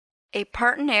A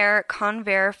Partner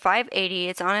Convair 580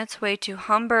 is on its way to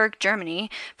Hamburg,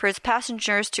 Germany, for its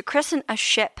passengers to christen a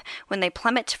ship when they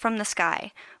plummet from the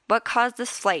sky. What caused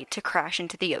this flight to crash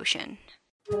into the ocean?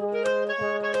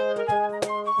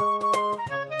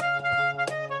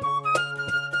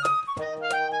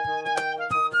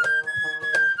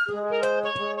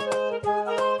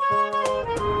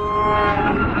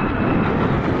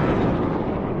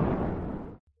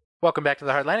 Welcome back to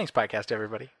the Hard Landings podcast,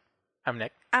 everybody. I'm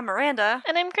Nick. I'm Miranda.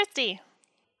 And I'm Christy.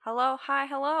 Hello, hi,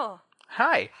 hello.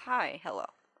 Hi. Hi, hello.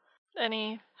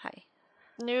 Any Hi.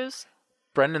 news?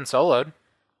 Brendan soloed.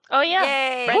 Oh, yeah.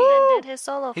 Yay! Brendan Woo! did his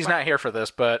solo He's flight. not here for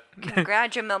this, but...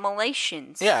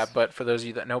 Congratulations. yeah, but for those of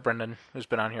you that know Brendan, who's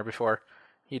been on here before,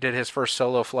 he did his first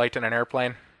solo flight in an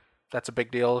airplane. That's a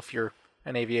big deal if you're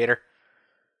an aviator.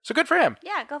 So good for him.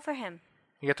 Yeah, go for him.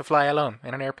 You get to fly alone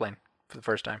in an airplane for the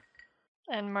first time.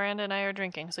 And Miranda and I are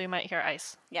drinking, so you might hear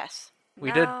ice. Yes.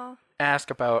 We did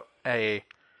ask about a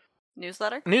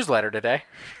Newsletter? newsletter today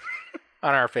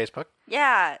on our Facebook.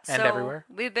 Yeah, And so everywhere.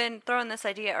 we've been throwing this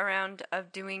idea around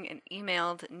of doing an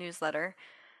emailed newsletter.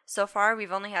 So far,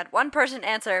 we've only had one person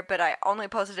answer, but I only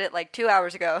posted it like 2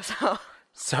 hours ago, so...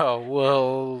 So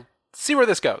we'll see where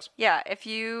this goes. Yeah, if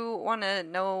you want to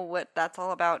know what that's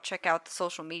all about, check out the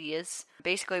social medias.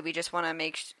 Basically, we just want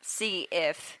to see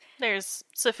if There's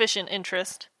sufficient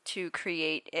interest. to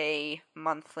create a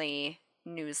monthly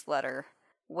newsletter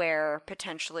where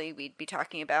potentially we'd be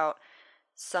talking about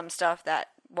some stuff that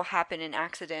will happen in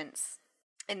accidents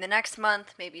in the next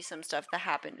month, maybe some stuff that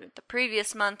happened with the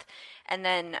previous month, and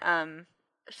then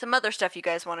some other stuff you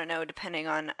guys want to know depending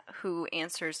on who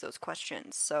answers those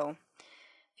questions. So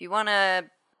if you want to,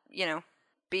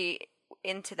 be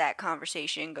into that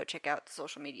conversation, go check out the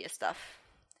social media stuff.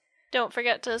 Don't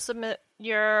forget to submit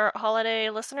your holiday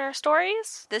listener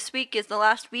stories. This week is the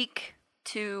last week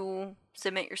to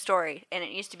submit your story, and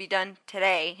it needs to be done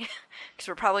today, because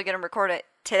we're probably going to record it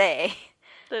today.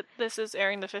 This is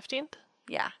airing the 15th?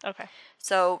 Yeah. Okay.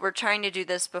 So we're trying to do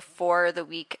this before the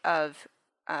week of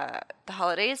the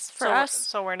holidays for us.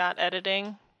 So we're not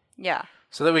editing. Yeah.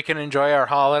 So that we can enjoy our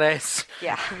holidays.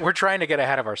 Yeah. We're trying to get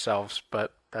ahead of ourselves,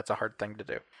 but that's a hard thing to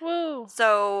do. Woo!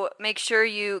 So make sure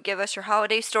you give us your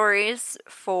holiday stories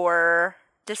for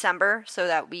December so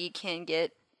that we can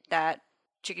get that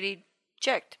chickadee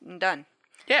checked and done.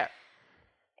 Yeah.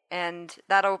 And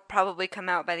that'll probably come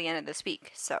out by the end of this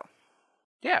week. So,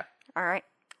 Yeah. all right.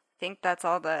 I think that's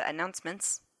all the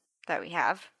announcements that we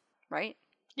have, right?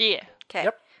 Yeah. Okay.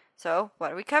 Yep. So,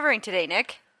 what are we covering today,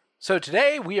 Nick? So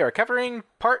today we are covering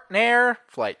Partner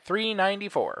Flight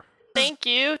 394. Thank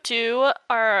you to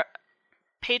our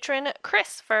patron,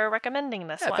 Chris, for recommending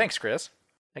this one. Thanks, Chris.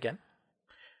 Again.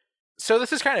 So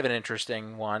this is kind of an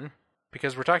interesting one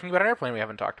because we're talking about an airplane we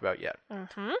haven't talked about yet.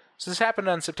 Mm-hmm. So this happened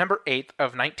on September 8th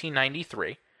of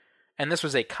 1993, and this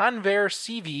was a Convair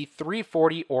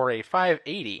CV340 or a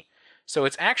 580. So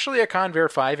it's actually a Convair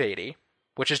 580,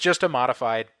 which is just a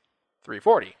modified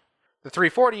 340. The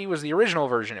 340 was the original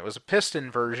version. It was a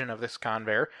piston version of this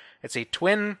Convair. It's a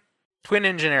twin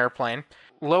engine airplane,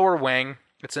 lower wing.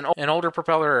 It's an older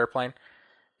propeller airplane,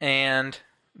 and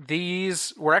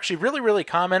these were actually really, really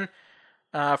common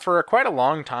for quite a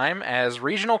long time as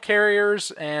regional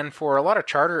carriers, and for a lot of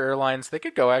charter airlines, they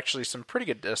could go actually some pretty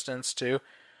good distance too.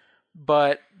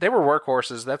 But they were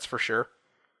workhorses, that's for sure.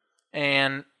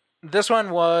 And this one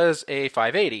was a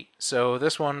 580, so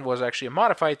this one was actually a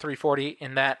modified 340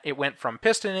 in that it went from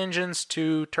piston engines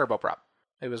to turboprop.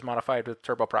 It was modified with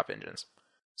turboprop engines.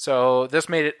 So this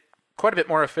made it quite a bit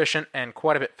more efficient and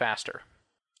quite a bit faster.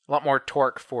 A lot more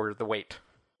torque for the weight.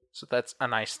 So that's a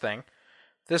nice thing.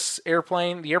 This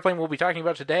airplane, the airplane we'll be talking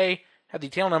about today, had the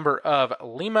tail number of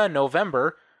Lima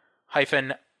November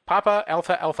Papa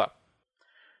Alpha Alpha.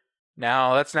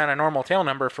 Now, that's not a normal tail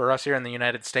number for us here in the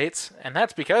United States, and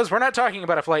that's because we're not talking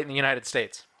about a flight in the United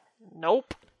States.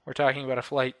 Nope. We're talking about a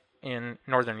flight in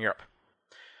Northern Europe.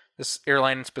 This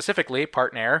airline specifically,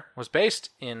 Partner, was based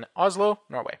in Oslo,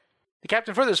 Norway. The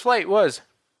captain for this flight was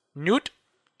Knut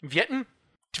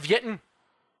Tveten,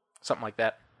 something like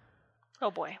that.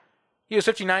 Oh boy. He was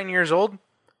 59 years old.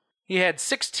 He had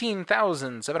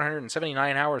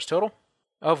 16,779 hours total,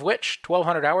 of which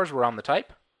 1,200 hours were on the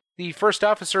type. The first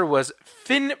officer was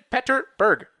Finn Petter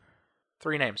Berg.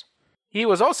 3 names. He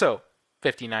was also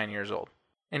 59 years old.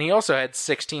 And he also had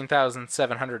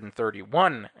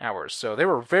 16,731 hours. So they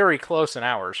were very close in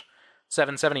hours.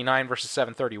 779 versus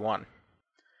 731.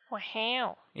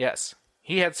 Wow. Yes.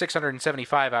 He had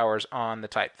 675 hours on the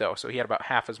type, though, so he had about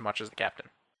half as much as the captain.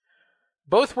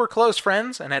 Both were close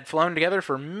friends and had flown together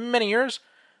for many years,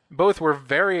 Both were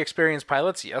very experienced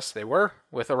pilots, yes, they were,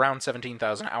 with around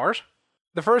 17,000 hours.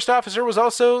 The first officer was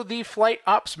also the flight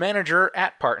ops manager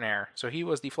at Partnair, so he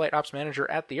was the flight ops manager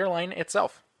at the airline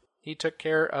itself. He took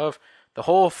care of the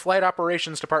whole flight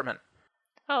operations department.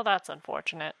 Oh, that's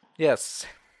unfortunate. Yes,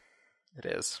 it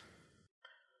is.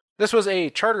 This was a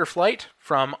charter flight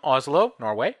from Oslo,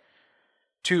 Norway,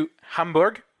 to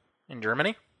Hamburg in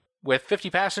Germany, with 50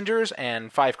 passengers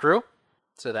and 5 crew.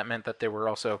 So that meant that there were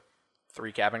also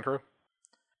 3 cabin crew.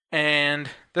 And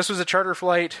this was a charter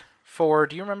flight for,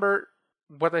 do you remember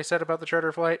what they said about the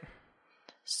charter flight?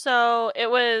 So it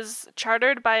was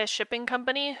chartered by a shipping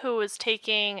company who was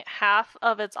taking half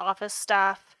of its office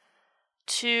staff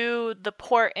to the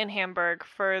port in Hamburg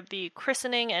for the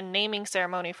christening and naming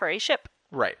ceremony for a ship.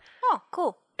 Right. Oh,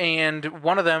 cool. And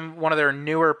one of their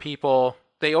newer people,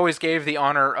 they always gave the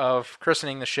honor of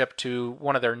christening the ship to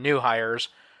one of their new hires,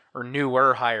 or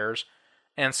newer hires.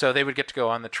 And so they would get to go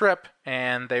on the trip,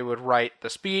 and they would write the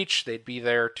speech. They'd be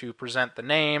there to present the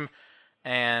name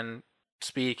and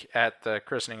speak at the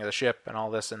christening of the ship and all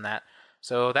this and that.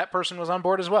 So that person was on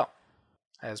board as well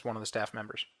as one of the staff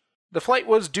members. The flight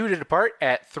was due to depart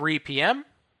at 3 p.m.,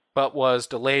 but was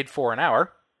delayed for an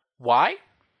hour. Why?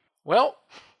 Well,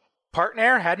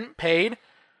 Partnair hadn't paid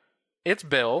its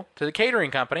bill to the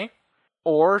catering company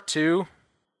or to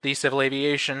the Civil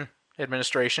Aviation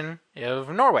Administration of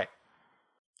Norway.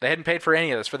 They hadn't paid for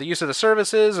any of this, for the use of the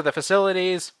services or the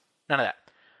facilities, none of that.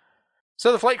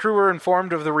 So the flight crew were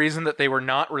informed of the reason that they were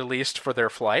not released for their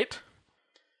flight.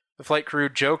 The flight crew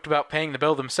joked about paying the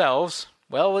bill themselves.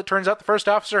 Well, it turns out the first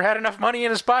officer had enough money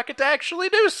in his pocket to actually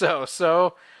do so.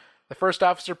 So the first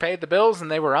officer paid the bills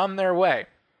and they were on their way.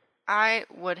 I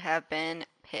would have been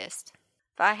pissed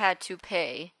if I had to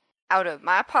pay out of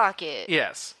my pocket.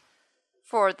 Yes.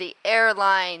 For the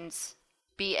airline's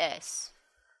BS.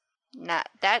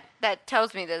 That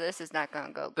tells me that this is not going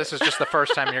to go good. This is just the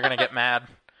first time you're going to get mad.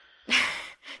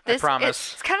 I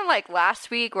promise. It's kind of like last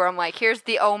week where I'm like, here's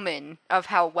the omen of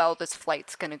how well this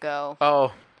flight's going to go.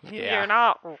 Oh, yeah. You're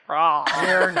not wrong.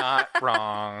 You're not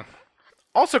wrong.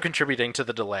 Also contributing to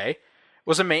the delay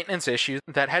was a maintenance issue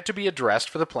that had to be addressed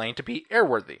for the plane to be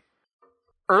airworthy.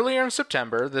 Earlier in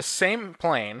September, this same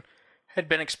plane had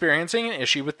been experiencing an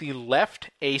issue with the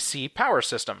left AC power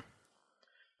system.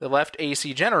 The left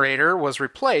AC generator was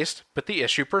replaced, but the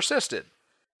issue persisted.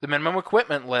 The minimum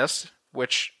equipment list,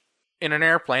 which in an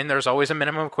airplane, there's always a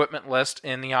minimum equipment list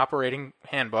in the operating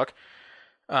handbook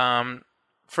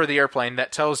for the airplane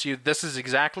that tells you this is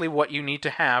exactly what you need to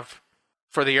have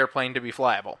for the airplane to be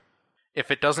flyable. If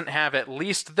it doesn't have at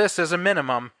least this as a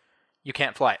minimum, you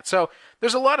can't fly it. So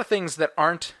there's a lot of things that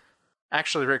aren't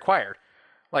actually required.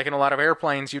 Like in a lot of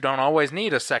airplanes, you don't always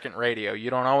need a second radio. You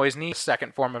don't always need a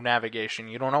second form of navigation.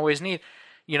 You don't always need,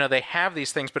 they have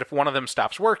these things, but if one of them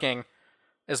stops working,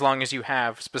 as long as you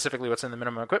have specifically what's in the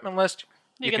minimum equipment list,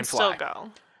 you can fly. Still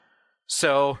go.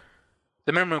 So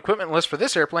the minimum equipment list for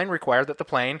this airplane required that the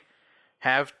plane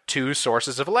have 2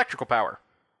 sources of electrical power.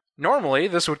 Normally,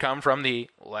 this would come from the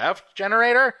left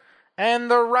generator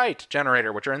and the right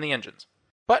generator, which are in the engines.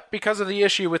 But because of the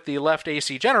issue with the left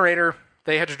AC generator,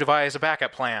 they had to devise a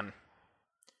backup plan.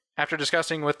 After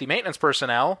discussing with the maintenance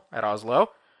personnel at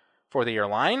Oslo for the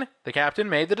airline, the captain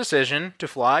made the decision to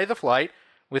fly the flight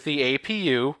with the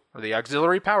APU, or the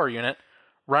auxiliary power unit,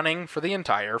 running for the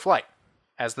entire flight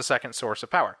as the second source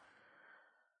of power.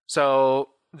 So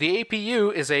the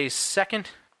APU is a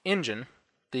second engine,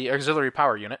 the auxiliary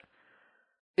power unit,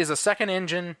 is a second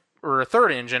engine, or a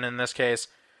third engine in this case,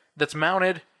 that's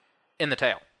mounted in the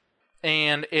tail.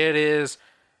 And it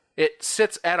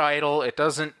sits at idle, it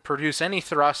doesn't produce any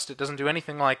thrust, it doesn't do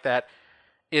anything like that.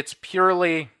 It's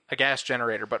purely a gas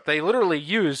generator, but they literally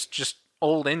use just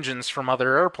old engines from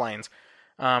other airplanes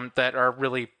that are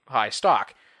really high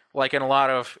stock. Like in a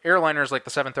lot of airliners like the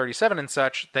 737 and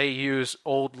such, they use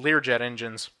old Learjet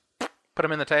engines, put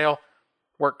them in the tail,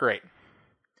 work great.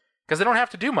 Because they don't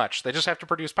have to do much, they just have to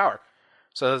produce power.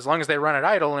 So as long as they run it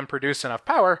idle and produce enough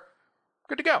power,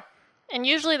 good to go. And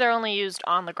usually they're only used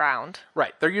on the ground.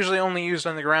 Right, they're usually only used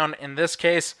on the ground. In this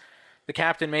case, the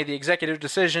captain made the executive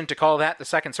decision to call that the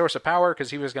second source of power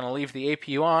because he was going to leave the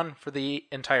APU on for the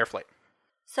entire flight.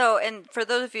 So, and for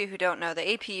those of you who don't know, the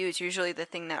APU is usually the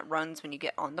thing that runs when you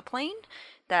get on the plane,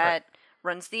 that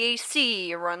runs the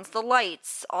AC, runs the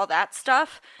lights, all that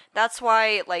stuff. That's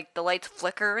why, like, the lights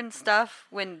flicker and stuff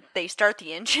when they start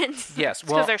the engines. Yes,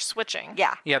 well, because they're switching.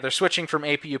 Yeah. Yeah, they're switching from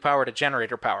APU power to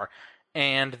generator power.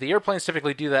 And the airplanes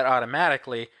typically do that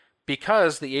automatically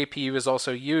because the APU is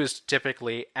also used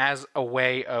typically as a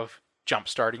way of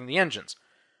jump-starting the engines.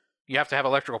 You have to have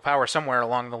electrical power somewhere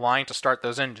along the line to start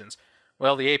those engines.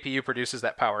 Well, the APU produces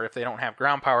that power. If they don't have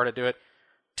ground power to do it,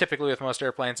 typically with most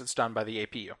airplanes, it's done by the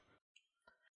APU.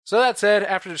 So that said,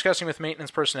 after discussing with maintenance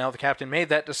personnel, the captain made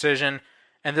that decision,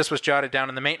 and this was jotted down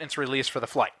in the maintenance release for the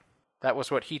flight. That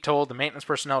was what he told the maintenance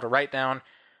personnel to write down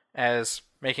as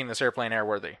making this airplane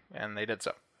airworthy, and they did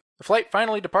so. The flight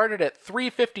finally departed at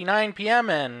 3:59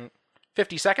 p.m. and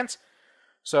 50 seconds,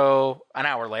 so an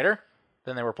hour later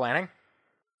than they were planning.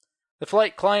 The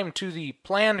flight climbed to the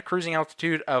planned cruising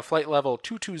altitude of flight level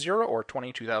 220, or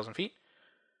 22,000 feet.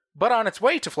 But on its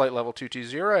way to flight level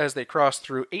 220, as they crossed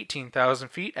through 18,000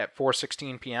 feet at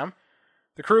 4:16 p.m.,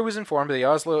 the crew was informed by the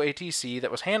Oslo ATC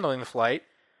that was handling the flight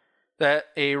that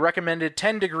a recommended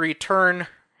 10-degree turn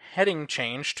heading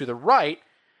change to the right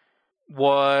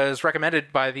was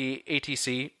recommended by the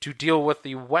ATC to deal with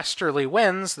the westerly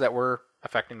winds that were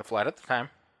affecting the flight at the time.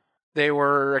 They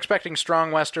were expecting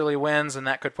strong westerly winds, and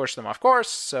that could push them off course,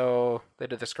 so they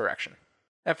did this correction.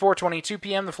 At 4:22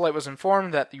 p.m., the flight was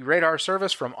informed that the radar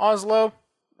service from Oslo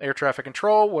air traffic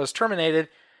control was terminated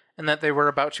and that they were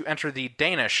about to enter the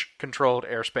Danish-controlled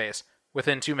airspace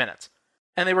within 2 minutes,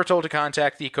 and they were told to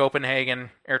contact the Copenhagen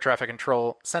Air Traffic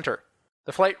Control Center.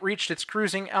 The flight reached its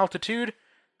cruising altitude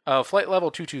of flight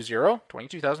level 220,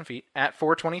 22,000 feet, at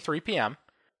 4:23 p.m.,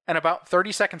 and about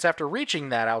 30 seconds after reaching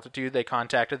that altitude, they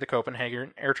contacted the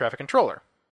Copenhagen Air Traffic Controller.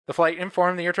 The flight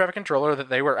informed the air traffic controller that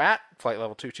they were at flight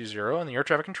level 220, and the air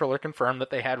traffic controller confirmed that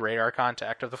they had radar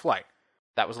contact of the flight.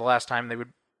 That was the last time they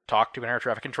would talk to an air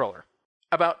traffic controller.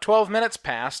 About 12 minutes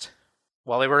passed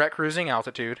while they were at cruising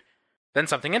altitude. Then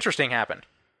something interesting happened.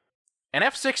 An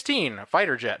F-16, a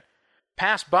fighter jet,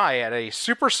 passed by at a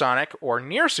supersonic or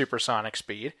near supersonic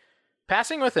speed,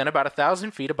 passing within about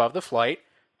 1,000 feet above the flight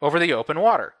over the open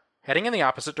water, heading in the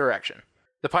opposite direction.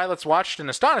 The pilots watched in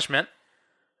astonishment,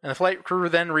 and the flight crew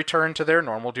then returned to their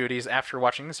normal duties after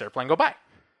watching this airplane go by.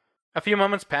 A few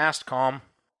moments passed calm,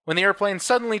 when the airplane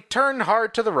suddenly turned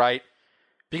hard to the right,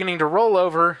 beginning to roll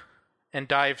over and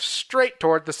dive straight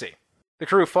toward the sea. The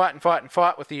crew fought and fought and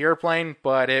fought with the airplane,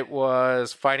 but it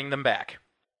was fighting them back.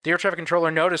 The air traffic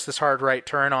controller noticed this hard right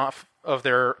turn off of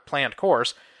their planned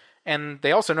course, and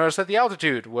they also noticed that the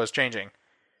altitude was changing.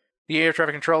 The air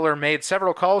traffic controller made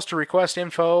several calls to request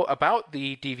info about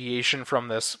the deviation from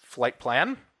this flight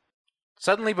plan.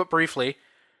 Suddenly but briefly,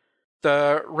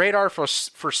 the radar for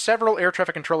several air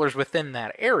traffic controllers within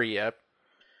that area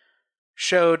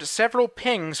showed several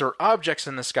pings or objects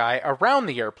in the sky around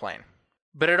the airplane,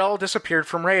 but it all disappeared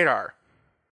from radar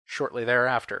shortly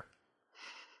thereafter.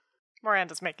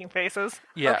 Miranda's making faces.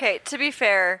 Yeah. Okay, to be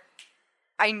fair,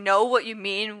 I know what you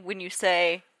mean when you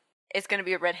say it's going to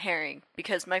be a red herring,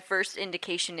 because my first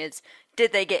indication is,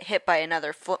 did they get hit by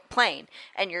another plane?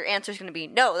 And your answer is going to be,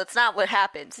 no, that's not what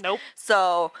happens. Nope.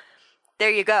 So, there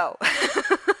you go.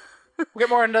 We'll get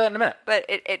more into that in a minute. But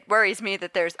it worries me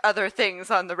that there's other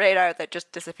things on the radar that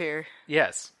just disappear.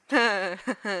 Yes.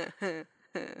 The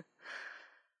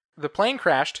plane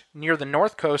crashed near the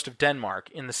north coast of Denmark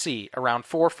in the sea around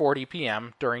 4:40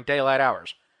 p.m. during daylight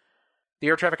hours. The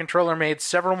air traffic controller made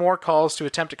several more calls to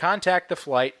attempt to contact the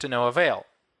flight to no avail,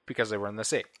 because they were in the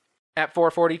sea. At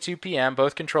 4:42 p.m.,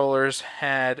 both controllers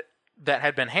that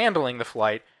had been handling the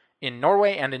flight in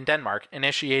Norway and in Denmark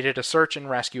initiated a search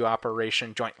and rescue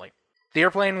operation jointly. The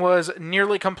airplane was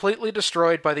nearly completely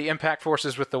destroyed by the impact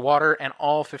forces with the water, and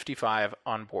all 55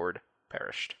 on board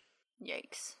perished.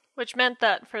 Yikes. Which meant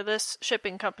that for this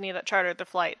shipping company that chartered the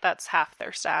flight, that's half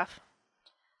their staff.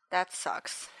 That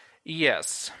sucks.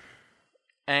 Yes.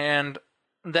 And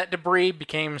that debris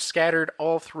became scattered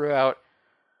all throughout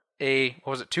a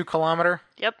 2 kilometer?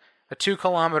 Yep. A 2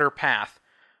 kilometer path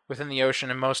within the ocean,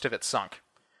 and most of it sunk.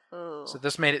 Ooh. So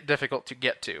this made it difficult to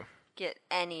get to. Get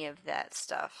any of that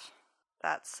stuff.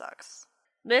 That sucks.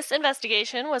 This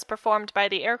investigation was performed by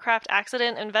the Aircraft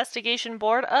Accident Investigation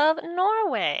Board of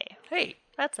Norway. Hey.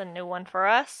 That's a new one for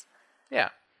us. Yeah.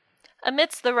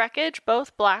 Amidst the wreckage,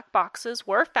 both black boxes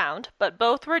were found, but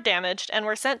both were damaged and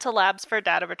were sent to labs for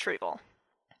data retrieval.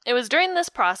 It was during this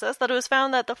process that it was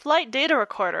found that the Flight Data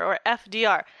Recorder, or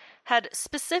FDR, had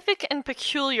specific and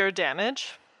peculiar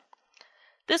damage.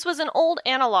 This was an old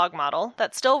analog model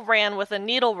that still ran with a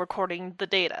needle recording the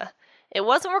data. It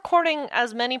wasn't recording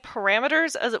as many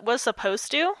parameters as it was supposed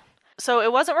to, so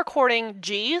it wasn't recording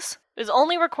Gs, it was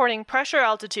only recording pressure,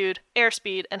 altitude,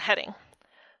 airspeed, and heading.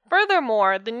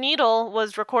 Furthermore, the needle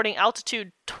was recording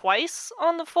altitude twice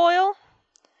on the foil,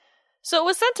 so it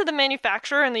was sent to the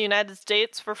manufacturer in the United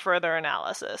States for further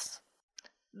analysis.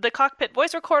 The cockpit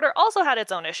voice recorder also had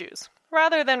its own issues.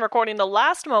 Rather than recording the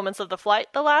last moments of the flight,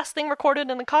 the last thing recorded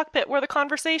in the cockpit were the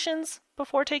conversations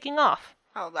before taking off.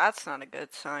 Oh, that's not a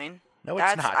good sign. No,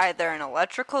 it's that's not. Either an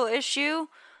electrical issue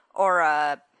Or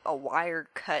a wire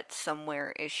cut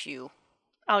somewhere issue.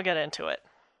 I'll get into it.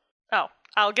 Oh,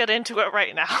 I'll get into it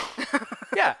right now.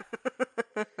 Yeah.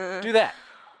 Do that.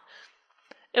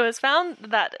 It was found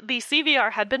that the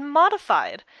CVR had been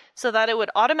modified so that it would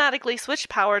automatically switch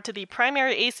power to the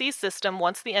primary AC system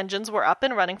once the engines were up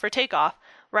and running for takeoff,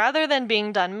 rather than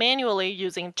being done manually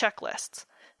using checklists.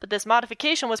 But this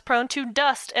modification was prone to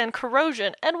dust and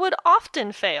corrosion and would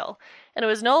often fail, and it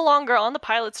was no longer on the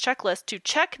pilot's checklist to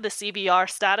check the CVR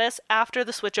status after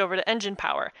the switch over to engine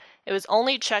power. It was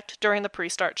only checked during the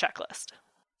pre-start checklist.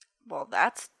 Well,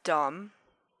 that's dumb.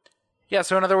 Yeah,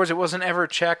 so in other words, it wasn't ever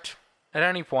checked at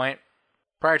any point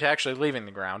prior to actually leaving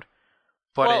the ground.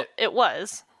 But well, it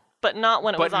was, but not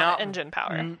when it was on engine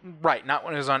power. Right, not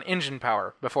when it was on engine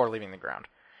power before leaving the ground.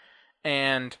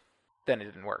 And then it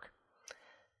didn't work.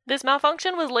 This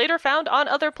malfunction was later found on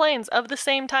other planes of the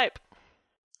same type.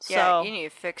 Yeah, you need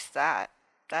to fix that.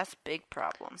 That's a big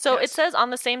problem. So It says on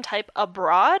the same type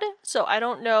abroad, so I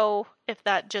don't know if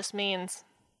that just means...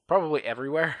 Probably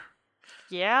everywhere.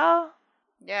 Yeah?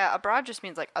 Yeah, abroad just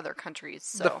means like other countries,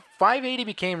 so... The 580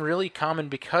 became really common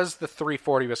because the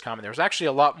 340 was common. There was actually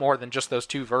a lot more than just those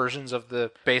two versions of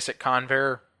the basic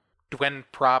Convair twin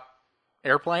prop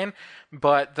airplane,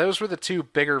 but those were the two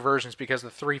bigger versions because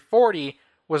the 340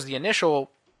 was the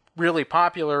initial really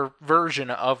popular version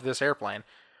of this airplane,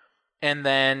 and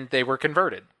then they were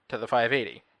converted to the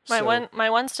 580. My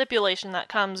one stipulation that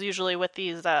comes usually with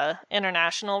these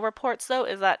international reports, though,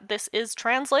 is that this is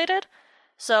translated.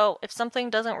 So if something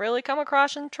doesn't really come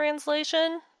across in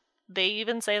translation, they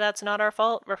even say that's not our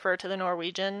fault. Refer to the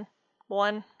Norwegian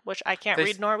one, which I can't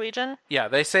read Norwegian. Yeah,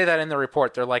 they say that in the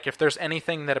report. They're like, if there's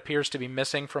anything that appears to be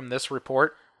missing from this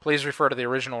report, please refer to the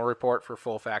original report for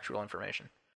full factual information.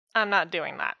 I'm not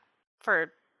doing that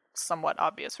for somewhat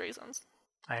obvious reasons.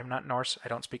 I am not Norse. I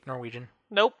don't speak Norwegian.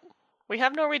 Nope. We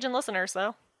have Norwegian listeners,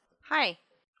 though. Hi.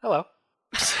 Hello.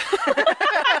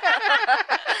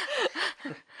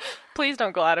 Please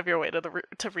don't go out of your way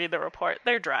to read the report.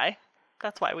 They're dry.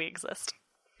 That's why we exist.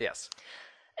 Yes.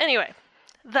 Anyway,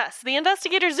 thus, the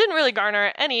investigators didn't really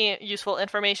garner any useful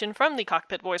information from the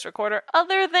cockpit voice recorder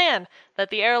other than that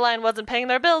the airline wasn't paying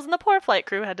their bills and the poor flight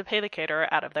crew had to pay the caterer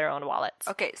out of their own wallets.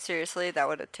 Okay, seriously, that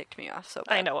would have ticked me off so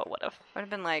bad. I know it would have. I would have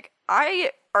been like,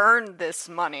 I earned this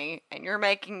money, and you're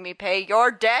making me pay your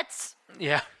debts?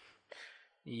 Yeah.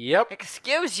 Yep.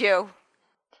 Excuse you.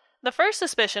 The first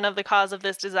suspicion of the cause of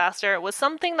this disaster was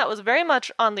something that was very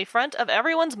much on the front of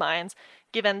everyone's minds,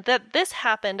 given that this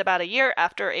happened about a year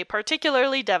after a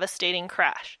particularly devastating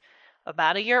crash.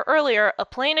 About a year earlier, a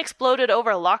plane exploded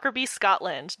over Lockerbie,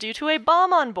 Scotland, due to a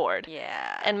bomb on board.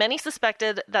 Yeah. And many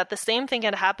suspected that the same thing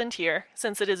had happened here,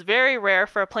 since it is very rare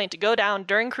for a plane to go down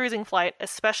during cruising flight,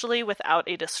 especially without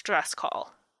a distress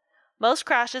call. Most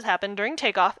crashes happen during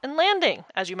takeoff and landing,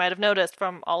 as you might have noticed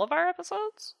from all of our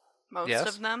episodes. Most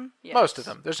of them? Yes. Most of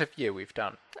them. There's a few we've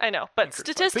done. I know, but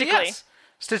statistically... But yes,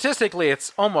 statistically,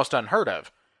 it's almost unheard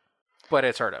of. But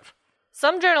it's heard of.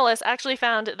 Some journalists actually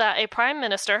found that a prime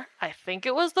minister, I think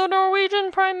it was the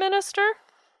Norwegian prime minister,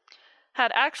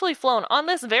 had actually flown on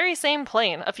this very same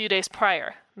plane a few days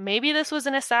prior. Maybe this was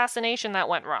an assassination that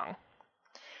went wrong.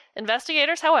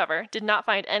 Investigators, however, did not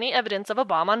find any evidence of a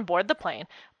bomb on board the plane,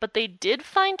 but they did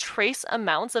find trace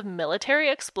amounts of military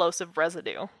explosive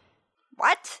residue.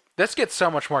 What? This gets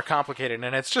so much more complicated,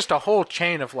 and it's just a whole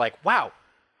chain of like, wow,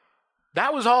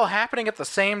 that was all happening at the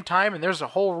same time, and there's a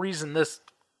whole reason this...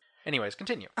 Anyways,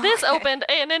 continue. This opened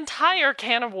an entire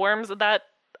can of worms that,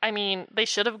 I mean, they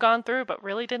should have gone through, but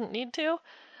really didn't need to.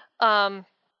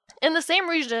 In the same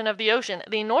region of the ocean,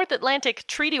 the North Atlantic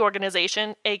Treaty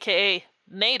Organization, aka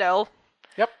NATO,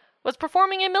 was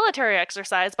performing a military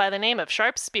exercise by the name of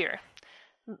Sharp Spear.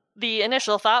 The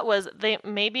initial thought was they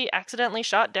maybe accidentally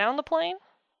shot down the plane.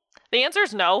 The answer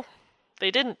is no.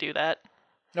 They didn't do that.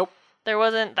 Nope. There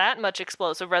wasn't that much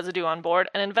explosive residue on board,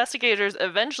 and investigators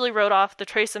eventually wrote off the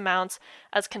trace amounts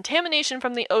as contamination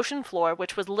from the ocean floor,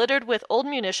 which was littered with old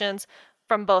munitions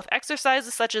from both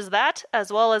exercises such as that,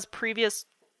 as well as previous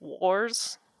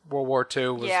wars. World War II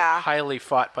was highly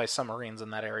fought by submarines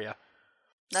in that area.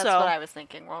 That's what I was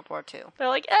thinking, World War II. They're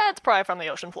like, it's probably from the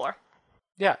ocean floor.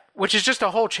 Yeah, which is just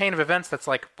a whole chain of events that's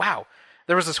like, wow,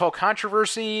 there was this whole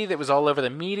controversy that was all over the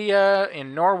media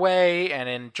in Norway and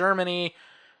in Germany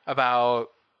about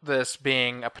this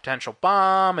being a potential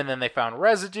bomb, and then they found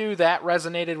residue. That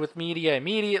resonated with media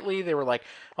immediately. They were like,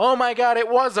 oh my god, it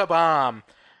was a bomb.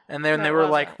 And then they were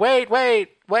like, wait,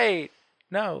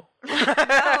 no.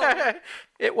 No.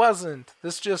 It wasn't.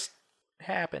 This just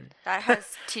happened. That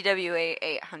has TWA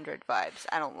 800 vibes.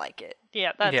 I don't like it.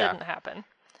 Yeah, that didn't happen.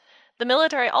 The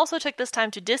military also took this time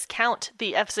to discount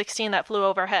the F-16 that flew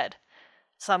overhead.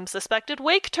 Some suspected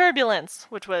wake turbulence,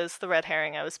 which was the red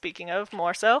herring I was speaking of,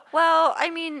 more so. Well, I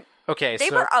mean, Okay, they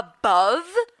so were above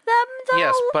them, though?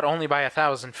 yes, but only by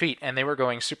 1,000 feet, and they were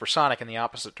going supersonic in the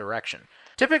opposite direction.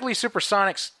 Typically,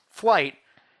 supersonic flight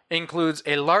includes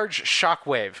a large shock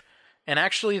wave, and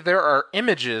actually there are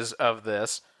images of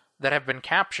this that have been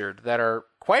captured that are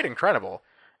quite incredible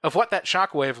of what that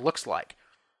shock wave looks like.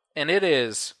 And it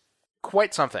is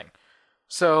quite something.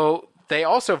 So they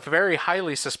also very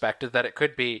highly suspected that it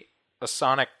could be a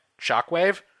sonic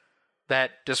shockwave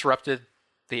that disrupted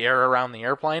the air around the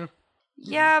airplane.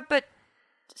 Yeah, but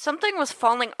something was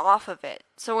falling off of it.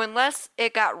 So unless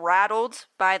it got rattled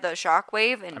by the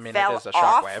shockwave and fell it is a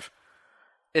off... shockwave.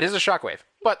 It is a shockwave.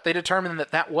 But they determined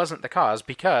that that wasn't the cause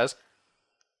because...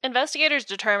 Investigators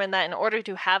determined that in order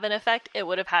to have an effect, it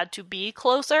would have had to be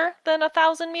closer than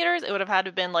 1,000 meters. It would have had to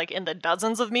have been, like, in the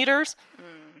dozens of meters.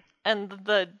 And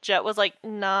the jet was like,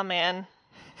 nah, man.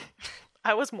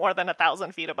 I was more than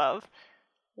 1,000 feet above.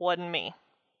 Wasn't me.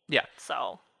 Yeah.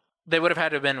 So... They would have had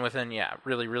to have been within,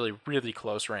 really, really, really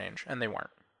close range, and they weren't.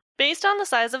 Based on the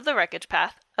size of the wreckage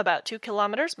path, about 2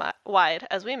 kilometers wide,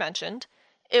 as we mentioned,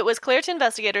 it was clear to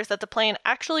investigators that the plane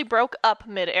actually broke up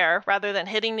mid-air rather than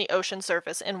hitting the ocean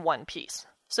surface in one piece.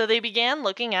 So they began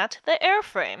looking at the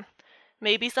airframe.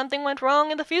 Maybe something went wrong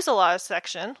in the fuselage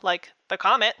section, like the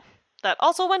Comet, that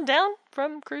also went down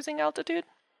from cruising altitude.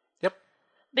 Yep.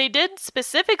 They did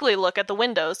specifically look at the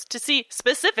windows to see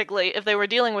specifically if they were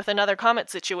dealing with another Comet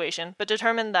situation, but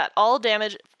determined that all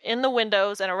damage in the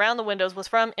windows and around the windows was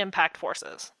from impact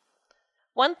forces.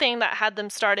 One thing that had them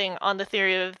starting on the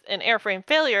theory of an airframe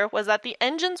failure was that the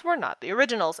engines were not the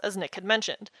originals, as Nick had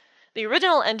mentioned. The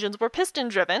original engines were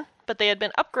piston-driven, but they had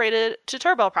been upgraded to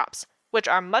turboprops, which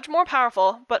are much more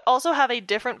powerful, but also have a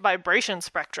different vibration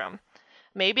spectrum.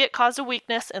 Maybe it caused a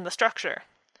weakness in the structure.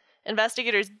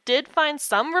 Investigators did find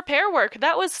some repair work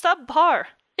that was subpar.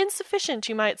 Insufficient,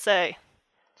 you might say.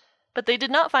 But they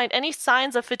did not find any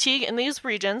signs of fatigue in these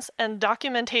regions, and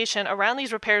documentation around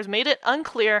these repairs made it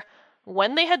unclear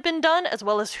when they had been done, as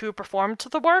well as who performed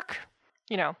the work.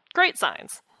 Great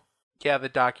signs. Yeah, the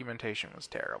documentation was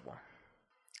terrible.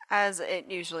 As it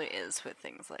usually is with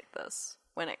things like this,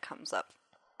 when it comes up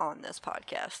on this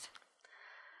podcast.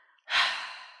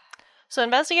 So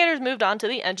investigators moved on to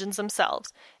the engines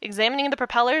themselves, examining the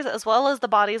propellers as well as the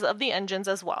bodies of the engines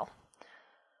as well.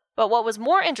 But what was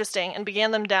more interesting and began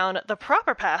them down the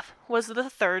proper path was the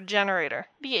third generator,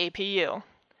 the APU.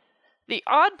 The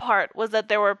odd part was that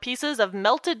there were pieces of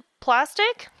melted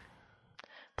plastic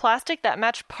that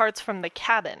matched parts from the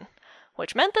cabin,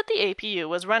 which meant that the APU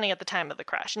was running at the time of the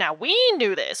crash. Now, we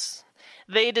knew this.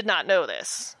 They did not know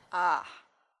this.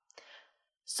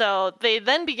 So they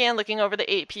then began looking over the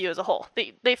APU as a whole.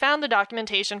 They found the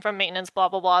documentation from maintenance, blah,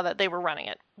 blah, blah, that they were running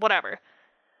it. Whatever.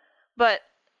 But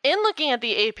in looking at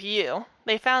the APU,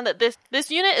 they found that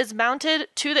this unit is mounted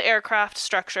to the aircraft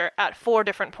structure at 4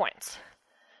 different points.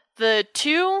 The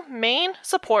 2 main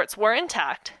supports were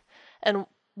intact, and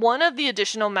one of the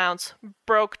additional mounts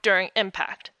broke during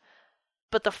impact.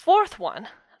 But the 4th one,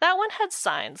 that one had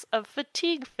signs of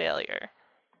fatigue failure.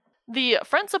 The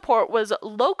front support was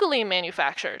locally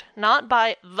manufactured, not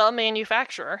by the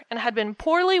manufacturer, and had been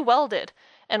poorly welded,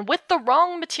 and with the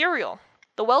wrong material.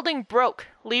 The welding broke,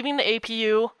 leaving the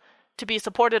APU to be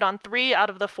supported on 3 out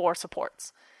of the 4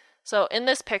 supports. So in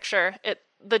this picture,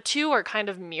 the 2 are kind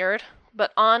of mirrored,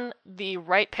 but on the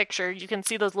right picture, you can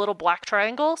see those little black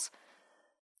triangles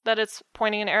that it's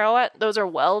pointing an arrow at. Those are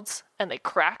welds, and they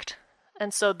cracked.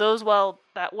 And so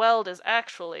that weld is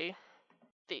actually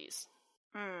these.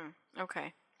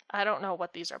 Okay. I don't know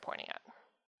what these are pointing at.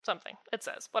 Something. It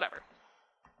says. Whatever.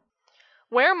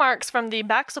 Wear marks from the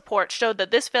back support showed that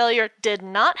this failure did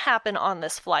not happen on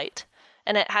this flight,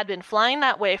 and it had been flying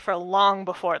that way for long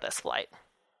before this flight.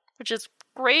 Which is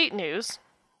great news,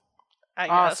 I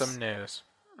guess. Awesome news.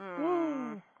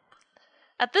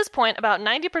 At this point, about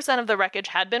 90% of the wreckage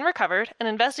had been recovered, and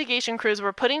investigation crews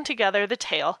were putting together the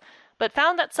tail, but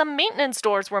found that some maintenance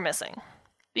doors were missing.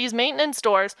 These maintenance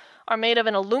doors are made of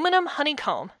an aluminum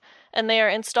honeycomb, and they are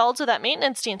installed so that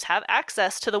maintenance teams have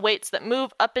access to the weights that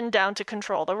move up and down to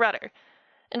control the rudder.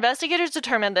 Investigators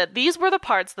determined that these were the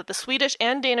parts that the Swedish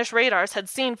and Danish radars had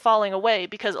seen falling away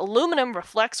because aluminum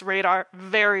reflects radar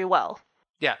very well.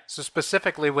 Yeah, so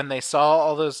specifically when they saw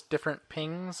all those different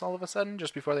pings all of a sudden,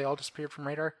 just before they all disappeared from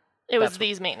radar, it was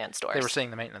these maintenance doors. They were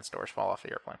seeing the maintenance doors fall off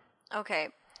the airplane. Okay,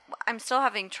 I'm still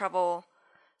having trouble.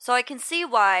 So I can see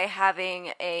why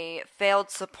having a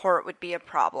failed support would be a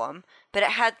problem, but it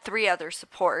had 3 other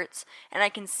supports, and I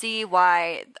can see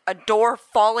why a door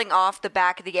falling off the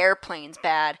back of the airplane's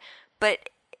bad, but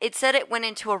it said it went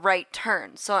into a right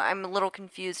turn, so I'm a little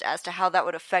confused as to how that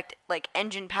would affect, like,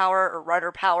 engine power or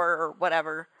rudder power or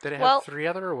whatever. Did it have 3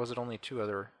 other, or was it only 2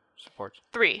 other supports?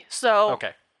 3. So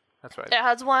okay, that's right. It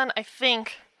has one, I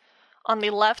think, on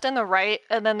the left and the right,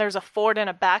 and then there's a forward and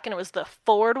a back, and it was the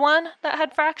forward one that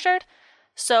had fractured.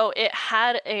 So it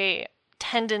had a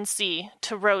tendency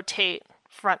to rotate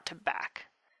front to back.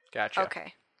 Gotcha.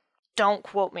 Okay. Don't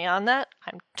quote me on that.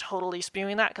 I'm totally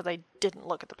spewing that because I didn't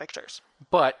look at the pictures.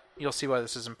 But you'll see why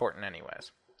this is important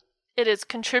anyways. It is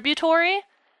contributory,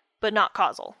 but not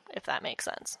causal, if that makes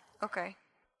sense. Okay.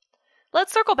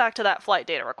 Let's circle back to that flight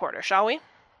data recorder, shall we?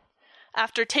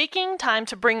 After taking time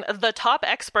to bring the top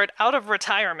expert out of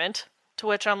retirement, to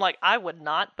which I'm like, I would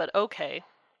not, but okay.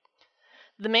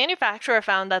 The manufacturer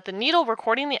found that the needle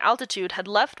recording the altitude had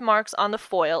left marks on the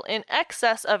foil in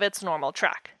excess of its normal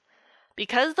track.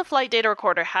 Because the flight data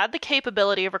recorder had the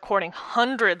capability of recording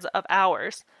hundreds of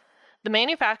hours, the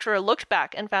manufacturer looked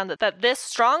back and found that this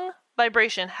strong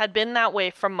vibration had been that way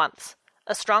for months.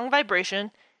 A strong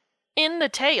vibration in the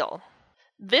tail.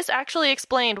 This actually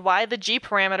explained why the G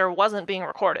parameter wasn't being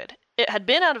recorded. It had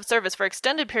been out of service for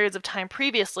extended periods of time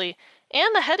previously,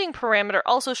 and the heading parameter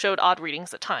also showed odd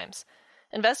readings at times.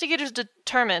 Investigators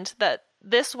determined that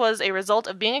this was a result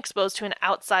of being exposed to an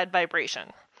outside vibration.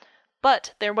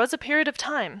 But there was a period of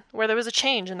time where there was a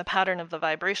change in the pattern of the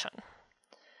vibration.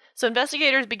 So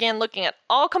investigators began looking at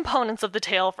all components of the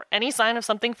tail for any sign of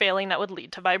something failing that would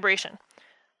lead to vibration.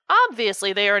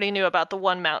 Obviously, they already knew about the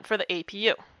one mount for the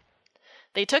APU.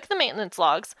 They took the maintenance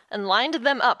logs and lined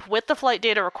them up with the flight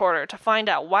data recorder to find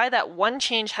out why that one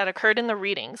change had occurred in the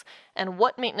readings and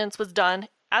what maintenance was done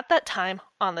at that time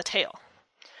on the tail.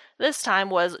 This time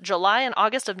was July and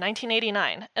August of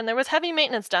 1989, and there was heavy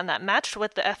maintenance done that matched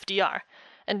with the FDR.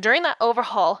 And during that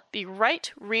overhaul, the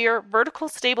right rear vertical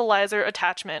stabilizer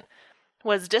attachment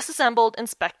was disassembled,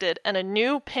 inspected, and a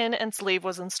new pin and sleeve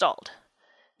was installed.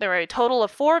 There were a total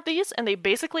of 4 of these, and they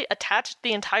basically attached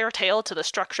the entire tail to the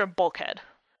structure bulkhead.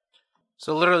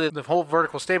 So literally the whole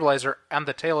vertical stabilizer and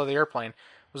the tail of the airplane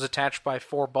was attached by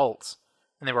 4 bolts,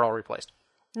 and they were all replaced.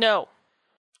 No.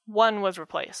 1 was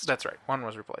replaced. That's right, 1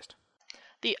 was replaced.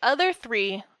 The other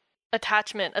 3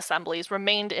 attachment assemblies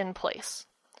remained in place.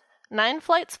 9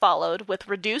 flights followed with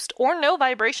reduced or no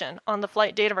vibration on the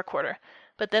flight data recorder,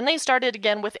 but then they started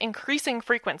again with increasing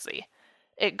frequency.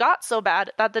 It got so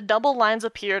bad that the double lines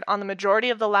appeared on the majority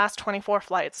of the last 24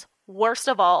 flights, worst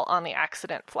of all on the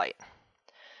accident flight.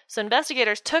 So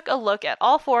investigators took a look at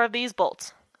all 4 of these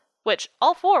bolts, which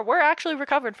all 4 were actually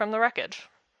recovered from the wreckage.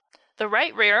 The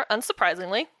right rear,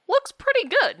 unsurprisingly, looks pretty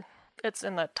good. It's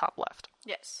in the top left.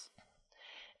 Yes.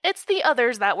 It's the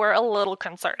others that were a little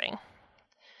concerning.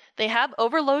 They have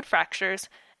overload fractures,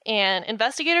 and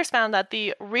investigators found that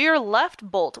the rear left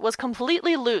bolt was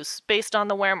completely loose based on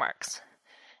the wear marks.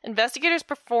 Investigators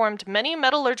performed many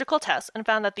metallurgical tests and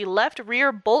found that the left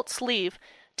rear bolt sleeve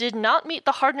did not meet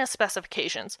the hardness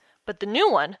specifications, but the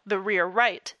new one, the rear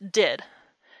right, did.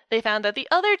 They found that the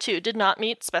other 2 did not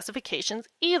meet specifications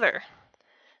either.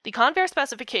 The Convair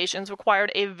specifications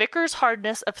required a Vickers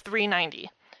hardness of 390.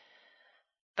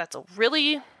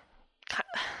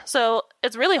 So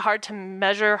it's really hard to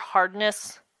measure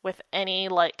hardness with any,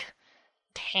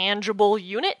 tangible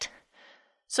unit.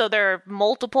 So there are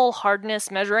multiple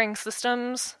hardness measuring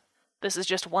systems. This is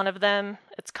just one of them.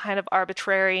 It's kind of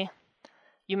arbitrary.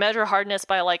 You measure hardness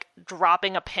by,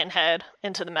 dropping a pinhead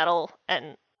into the metal,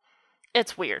 and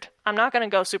it's weird. I'm not going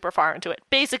to go super far into it.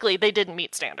 Basically, they didn't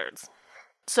meet standards.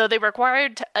 So they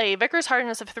required a Vickers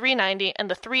hardness of 390,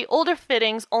 and the 3 older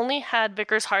fittings only had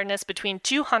Vickers hardness between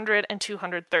 200 and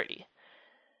 230.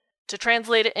 To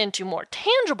translate it into more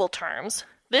tangible terms,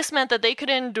 this meant that they could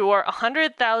endure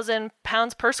 100,000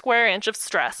 pounds per square inch of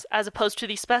stress, as opposed to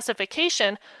the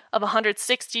specification of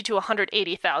 160 to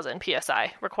 180,000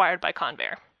 psi required by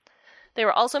Convair. They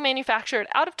were also manufactured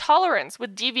out of tolerance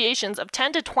with deviations of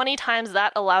 10 to 20 times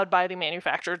that allowed by the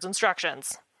manufacturer's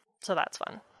instructions. So that's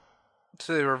fun.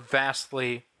 So they were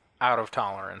vastly out of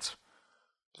tolerance.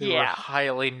 They were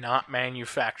highly not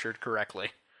manufactured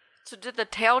correctly. So did the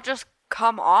tail just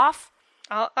come off?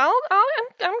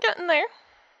 I'm getting there.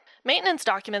 Maintenance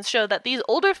documents show that these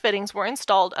older fittings were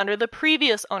installed under the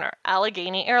previous owner,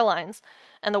 Allegheny Airlines,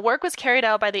 and the work was carried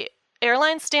out by the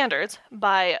airline standards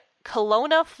by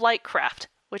Kelowna Flightcraft,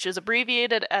 which is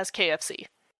abbreviated as KFC,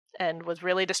 and was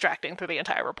really distracting through the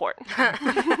entire report.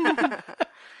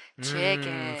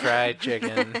 Chicken. Fried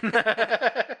chicken.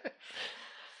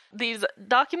 These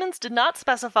documents did not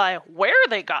specify where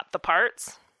they got the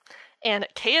parts, and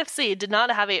KFC did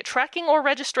not have a tracking or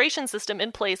registration system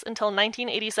in place until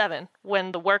 1987,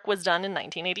 when the work was done in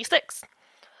 1986.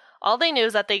 All they knew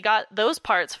is that they got those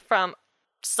parts from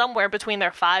somewhere between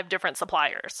their 5 different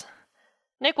suppliers.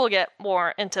 Nick will get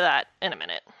more into that in a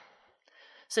minute.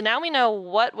 So now we know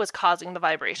what was causing the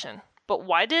vibration, but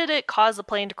why did it cause the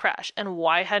plane to crash, and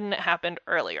why hadn't it happened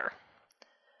earlier?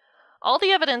 All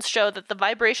the evidence showed that the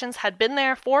vibrations had been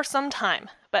there for some time,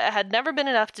 but it had never been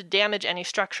enough to damage any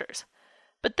structures.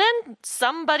 But then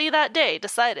somebody that day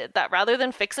decided that rather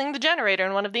than fixing the generator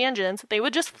in one of the engines, they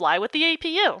would just fly with the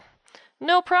APU.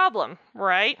 No problem,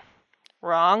 right?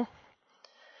 Wrong.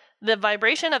 The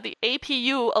vibration of the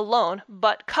APU alone,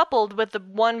 but coupled with the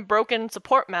one broken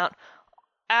support mount,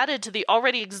 added to the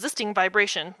already existing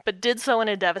vibration, but did so in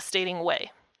a devastating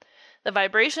way. The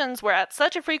vibrations were at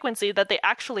such a frequency that they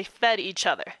actually fed each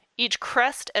other, each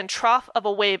crest and trough of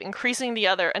a wave increasing the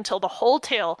other until the whole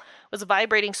tail was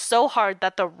vibrating so hard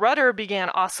that the rudder began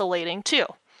oscillating too.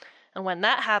 And when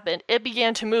that happened, it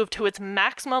began to move to its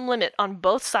maximum limit on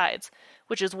both sides,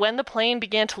 which is when the plane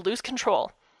began to lose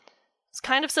control. It's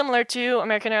kind of similar to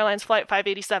American Airlines Flight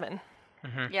 587.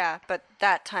 Yeah, but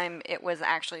that time it was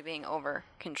actually being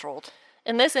over-controlled.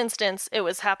 In this instance, it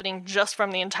was happening just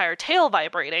from the entire tail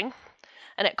vibrating,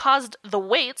 and it caused the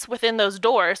weights within those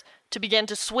doors to begin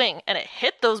to swing, and it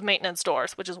hit those maintenance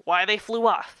doors, which is why they flew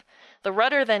off. The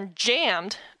rudder then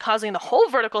jammed, causing the whole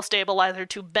vertical stabilizer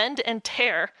to bend and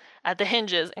tear at the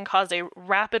hinges and caused a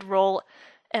rapid roll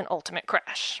and ultimate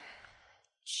crash.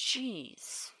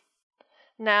 Jeez.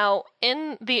 Now,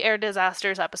 in the air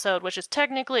disasters episode, which is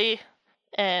technically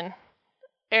an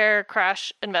air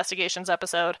crash investigations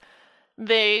episode,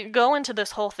 they go into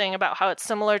this whole thing about how it's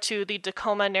similar to the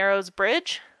Tacoma Narrows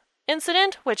Bridge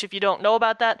incident, which if you don't know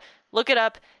about that, look it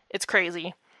up. It's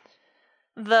crazy.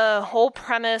 The whole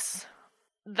premise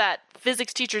that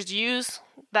physics teachers use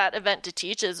that event to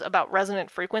teach is about resonant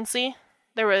frequency.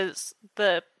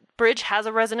 The bridge has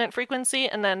a resonant frequency,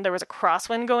 and then there was a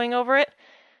crosswind going over it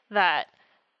that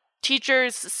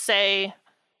teachers say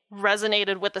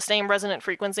resonated with the same resonant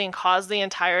frequency and caused the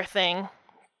entire thing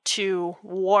to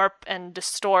warp and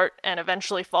distort and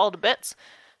eventually fall to bits.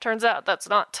 Turns out that's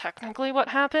not technically what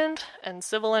happened, and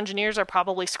civil engineers are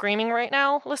probably screaming right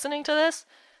now listening to this,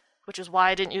 which is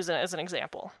why I didn't use it as an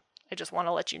example. I just want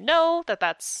to let you know that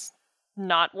that's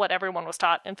not what everyone was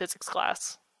taught in physics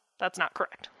class. That's not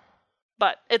correct.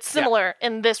 But it's similar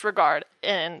in this regard,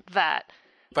 in that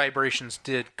vibrations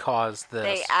did cause this.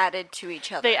 They added to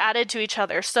each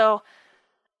other. So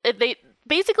they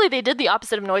did the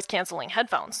opposite of noise-canceling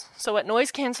headphones. So what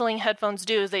noise-canceling headphones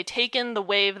do is they take in the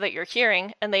wave that you're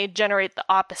hearing and they generate the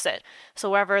opposite. So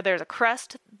wherever there's a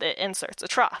crest, it inserts a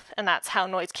trough. And that's how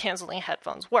noise-canceling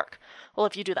headphones work. Well,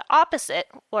 if you do the opposite,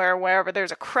 where wherever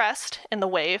there's a crest in the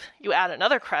wave, you add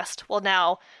another crest, well,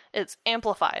 now it's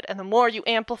amplified. And the more you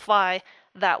amplify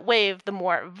that wave, the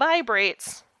more it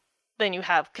vibrates, then you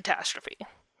have catastrophe.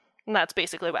 And that's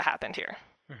basically what happened here.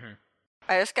 Mm-hmm.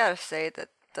 I just gotta say that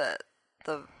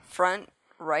the front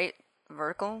right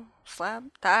vertical slab,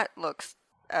 that looks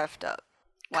effed up.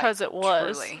 Because it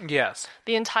was. Truly. Yes.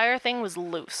 The entire thing was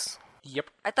loose. Yep.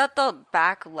 I thought the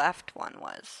back left one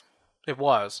was. It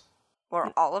was.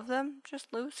 Were all of them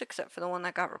just loose except for the one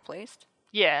that got replaced?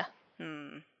 Yeah.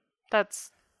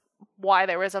 That's why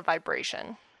there was a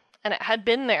vibration. And it had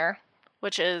been there,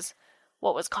 which is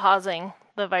what was causing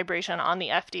the vibration on the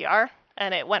FDR.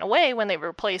 And it went away when they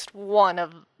replaced one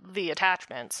of the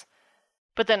attachments.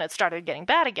 But then it started getting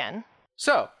bad again.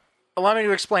 So, allow me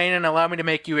to explain and allow me to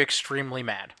make you extremely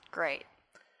mad. Great.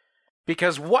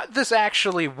 Because what this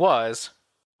actually was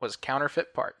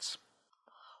counterfeit parts.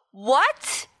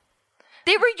 What?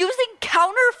 They were using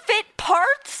counterfeit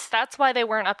parts? That's why they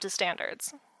weren't up to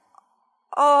standards.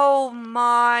 Oh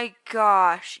my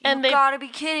gosh. You gotta be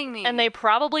kidding me. And they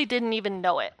probably didn't even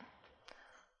know it.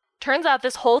 Turns out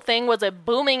this whole thing was a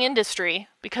booming industry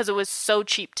because it was so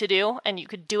cheap to do and you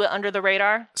could do it under the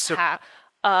radar.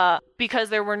 Because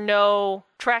there were no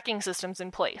tracking systems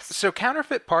in place. So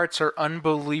counterfeit parts are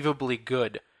unbelievably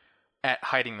good at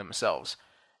hiding themselves.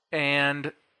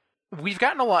 And we've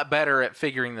gotten a lot better at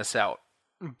figuring this out.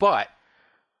 But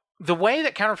the way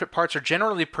that counterfeit parts are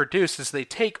generally produced is they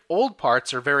take old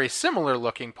parts or very similar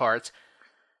looking parts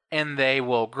and they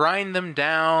will grind them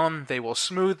down, they will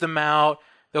smooth them out.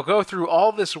 They'll go through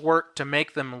all this work to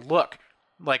make them look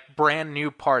like brand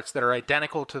new parts that are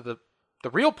identical to the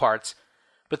real parts,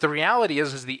 but the reality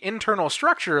is the internal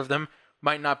structure of them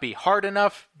might not be hard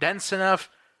enough, dense enough,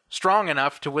 strong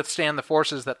enough to withstand the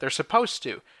forces that they're supposed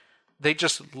to. They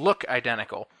just look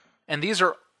identical. And these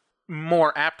are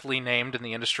more aptly named in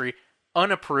the industry,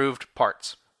 unapproved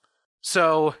parts.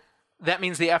 So that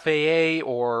means the FAA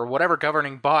or whatever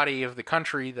governing body of the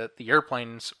country that the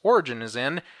airplane's origin is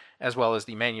in, as well as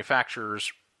the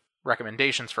manufacturer's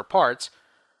recommendations for parts,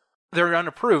 they're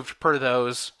unapproved per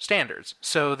those standards,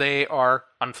 so they are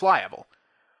unflyable.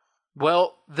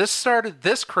 Well,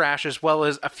 this crash, as well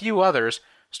as a few others,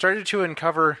 started to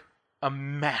uncover a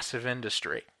massive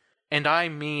industry. And I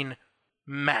mean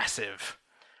massive.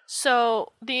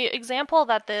 So the example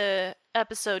that the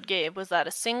episode gave was that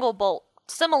a single bolt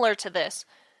similar to this,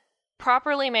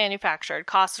 properly manufactured,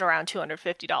 costed around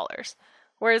 $250,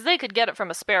 whereas they could get it from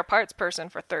a spare parts person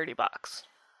for $30.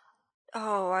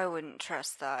 Oh, I wouldn't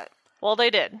trust that. Well, they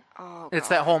did. Oh, It's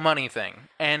God. that whole money thing.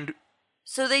 And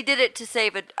So they did it to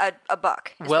save a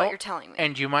buck, is what you're telling me.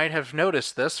 And you might have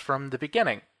noticed this from the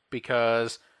beginning,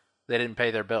 because they didn't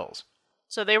pay their bills.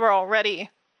 So they were already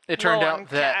It turned low out on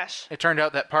that cash.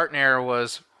 Partner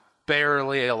was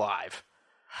barely alive.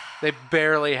 They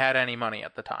barely had any money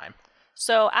at the time.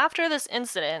 So after this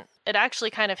incident, it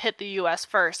actually kind of hit the U.S.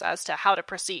 first as to how to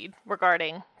proceed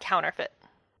regarding counterfeit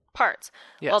parts.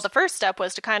 Yes. Well, the first step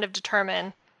was to kind of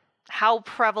determine how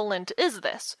prevalent is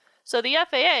this. So the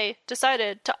FAA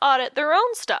decided to audit their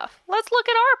own stuff. Let's look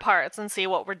at our parts and see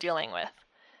what we're dealing with.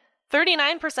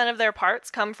 39% of their parts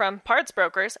come from parts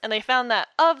brokers, and they found that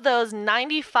of those,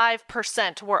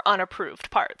 95% were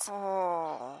unapproved parts.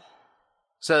 Oh.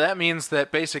 So that means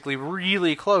that basically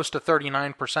really close to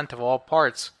 39% of all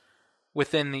parts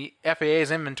within the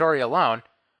FAA's inventory alone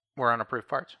were unapproved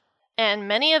parts. And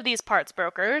many of these parts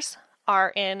brokers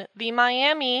are in the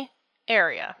Miami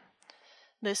area.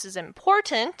 This is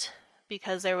important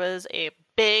because there was a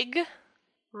big,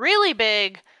 really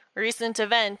big recent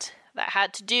event that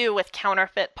had to do with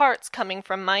counterfeit parts coming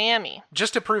from Miami.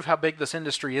 Just to prove how big this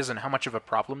industry is and how much of a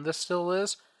problem this still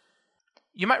is,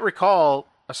 you might recall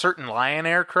a certain Lion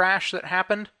Air crash that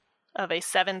happened. Of a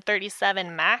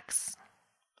 737 MAX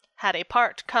had a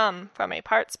part come from a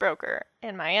parts broker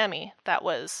in Miami that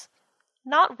was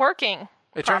not working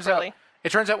properly.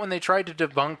 It turns out when they tried to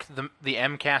debunk the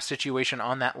MCAS situation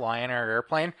on that Lion Air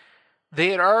airplane, they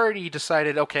had already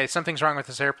decided, okay, something's wrong with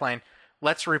this airplane.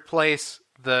 Let's replace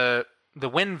the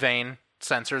wind vane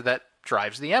sensor that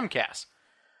drives the MCAS.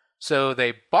 So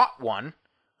they bought one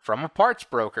from a parts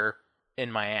broker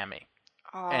in Miami.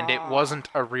 And it wasn't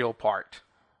a real part.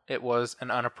 It was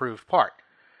an unapproved part.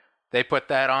 They put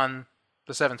that on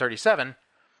the 737,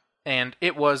 and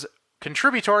it was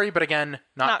contributory, but again,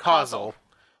 not causal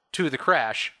to the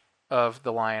crash of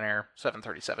the Lion Air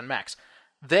 737 MAX.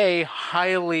 They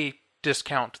highly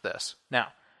discount this. Now,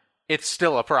 it's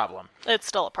still a problem. It's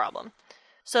still a problem.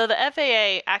 So the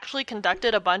FAA actually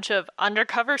conducted a bunch of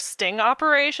undercover sting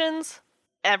operations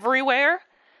everywhere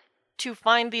to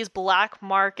find these black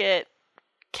market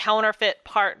counterfeit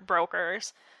part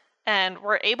brokers, and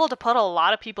were able to put a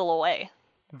lot of people away.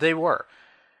 They were.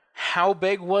 How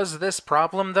big was this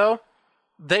problem, though?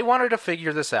 They wanted to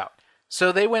figure this out.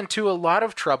 So they went to a lot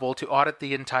of trouble to audit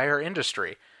the entire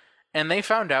industry. And they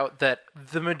found out that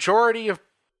the majority of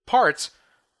parts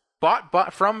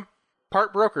bought from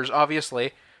part brokers,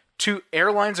 obviously, to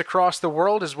airlines across the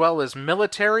world, as well as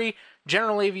military,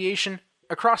 general aviation,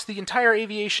 across the entire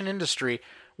aviation industry,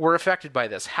 were affected by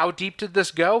this. How deep did this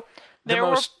go?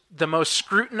 The most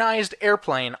scrutinized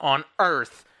airplane on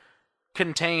Earth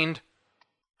contained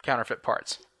counterfeit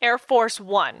parts. Air Force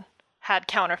One had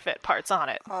counterfeit parts on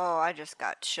it. Oh, I just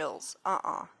got chills.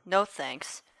 No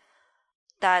thanks.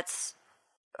 That's...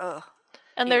 ugh.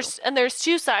 And there's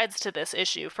two sides to this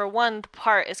issue. For one, the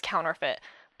part is counterfeit,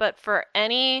 but for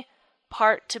any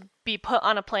part to be put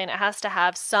on a plane, it has to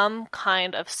have some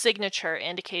kind of signature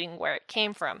indicating where it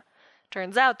came from.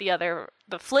 Turns out the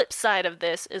flip side of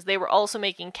this is they were also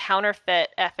making counterfeit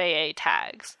FAA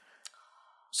tags.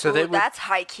 So that's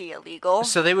high-key illegal.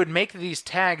 So they would make these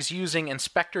tags using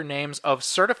inspector names of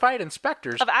certified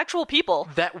inspectors Of actual people.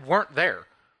 that weren't there.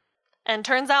 And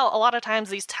turns out a lot of times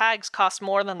these tags cost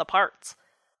more than the parts.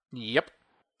 Yep.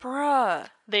 Bruh.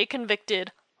 They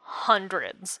convicted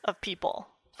hundreds of people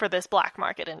for this black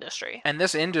market industry. And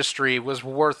this industry was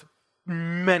worth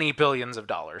many billions of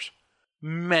dollars.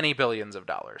 Many billions of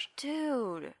dollars.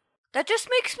 Dude. That just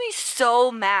makes me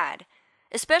so mad.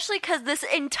 Especially because this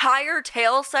entire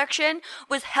tail section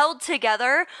was held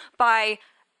together by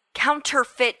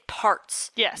counterfeit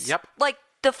parts. Yes. Yep. Like,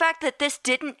 the fact that this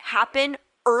didn't happen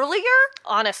earlier?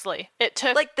 Honestly, it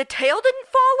took Like, the tail didn't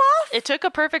fall off? it took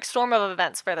a perfect storm of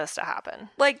events for this to happen.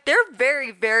 Like, they're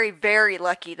very, very, very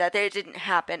lucky that it didn't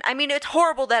happen. I mean, it's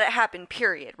horrible that it happened,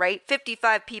 period, right?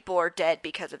 55 people are dead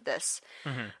because of this.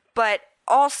 Mm-hmm. But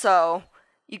also,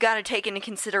 you got to take into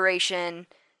consideration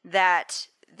that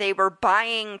they were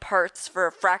buying parts for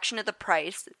a fraction of the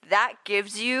price. That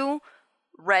gives you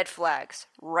red flags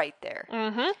right there.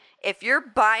 Mm-hmm. If you're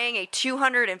buying a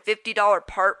 $250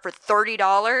 part for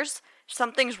 $30,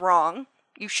 something's wrong.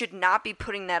 You should not be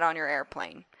putting that on your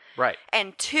airplane. Right.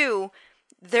 And two,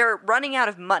 they're running out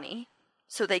of money,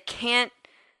 so they can't,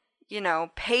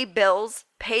 pay bills,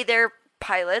 pay their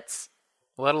pilots,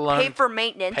 let alone pay for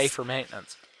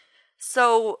maintenance.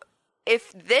 So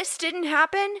if this didn't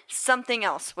happen, something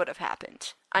else would have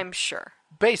happened, I'm sure.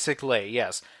 Basically,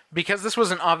 yes. Because this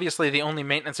wasn't obviously the only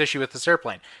maintenance issue with this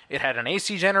airplane. It had an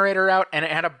AC generator out, and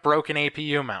it had a broken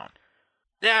APU mount.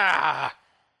 Ah!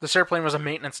 This airplane was a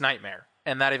maintenance nightmare,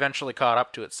 and that eventually caught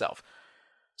up to itself.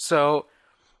 So,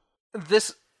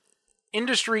 this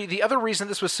industry, the other reason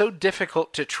this was so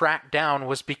difficult to track down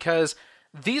was because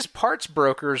these parts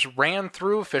brokers ran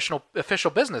through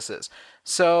official businesses.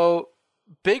 So,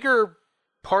 bigger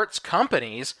parts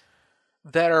companies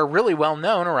that are really well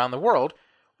known around the world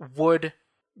would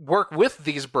work with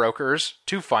these brokers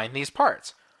to find these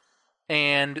parts.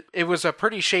 And it was a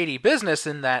pretty shady business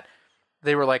in that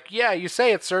they were like, yeah, you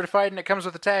say it's certified and it comes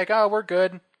with a tag. Oh, we're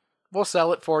good. We'll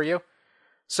sell it for you.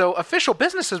 So official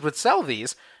businesses would sell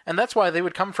these, and that's why they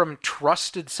would come from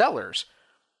trusted sellers.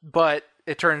 But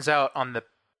it turns out on the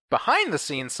behind the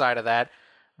scenes side of that,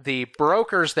 the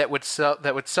brokers that would sell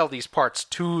these parts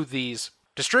to these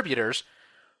distributors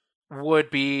would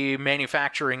be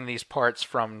manufacturing these parts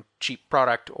from cheap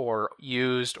product or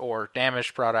used or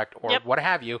damaged product or what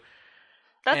have you.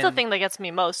 That's the thing that gets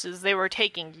me most, is they were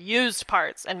taking used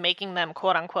parts and making them,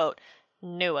 quote-unquote,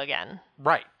 new again.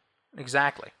 Right.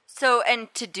 Exactly. So, and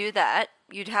to do that,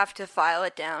 you'd have to file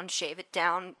it down, shave it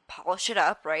down, polish it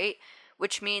up, right?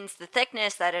 Which means the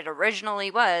thickness that it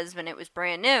originally was when it was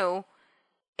brand new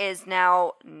is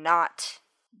now not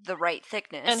the right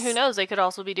thickness. And who knows, they could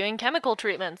also be doing chemical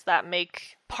treatments that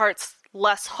make parts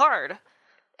less hard.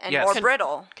 And more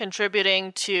brittle.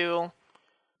 Contributing to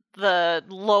the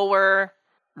lower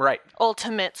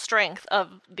ultimate strength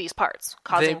of these parts,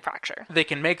 causing fracture. They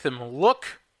can make them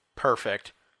look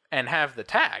perfect and have the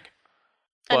tag.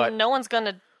 And no one's going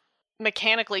to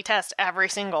mechanically test every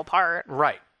single part.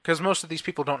 Right, because most of these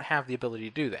people don't have the ability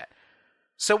to do that.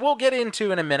 So we'll get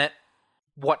into in a minute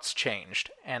what's changed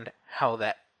and how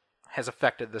that has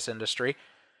affected this industry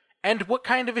and what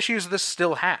kind of issues this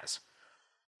still has.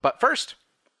 But first,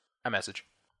 a message.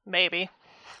 Maybe.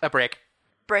 A break.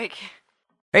 Break.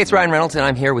 Hey, it's Ryan Reynolds, and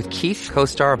I'm here with Keith,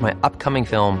 co-star of my upcoming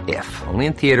film, If, only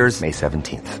in theaters May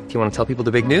 17th. Do you want to tell people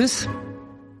the big news?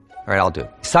 All right, I'll do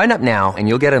it. Sign up now and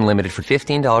you'll get unlimited for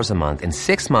 $15 a month and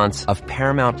 6 months of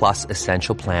Paramount Plus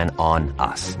Essential Plan on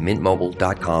us.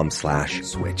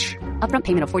 MintMobile.com/switch. Upfront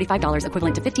payment of $45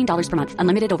 equivalent to $15 per month.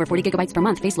 Unlimited over 40 gigabytes per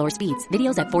month. Face lower speeds.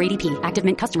 Videos at 480p. Active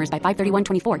Mint customers by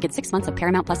 531.24 get 6 months of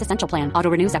Paramount Plus Essential Plan.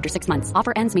 Auto renews after 6 months.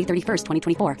 Offer ends May 31st,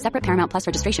 2024. Separate Paramount Plus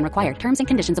registration required. Terms and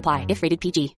conditions apply if rated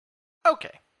PG.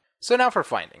 Okay, so now for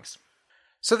findings.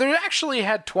 So they actually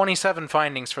had 27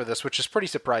 findings for this, which is pretty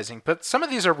surprising, but some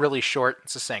of these are really short and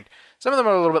succinct. Some of them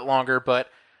are a little bit longer, but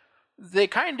they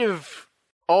kind of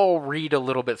all read a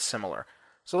little bit similar.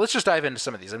 So let's just dive into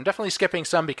some of these. I'm definitely skipping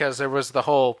some because there was the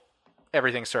whole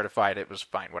everything certified, it was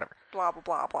fine, whatever. Blah, blah,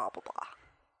 blah, blah, blah, blah.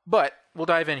 But we'll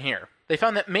dive in here. They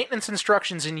found that maintenance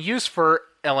instructions in use for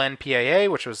LNPAA,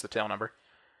 which was the tail number,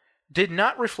 did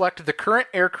not reflect the current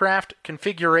aircraft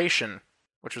configuration,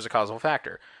 which was a causal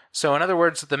factor. So, in other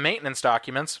words, the maintenance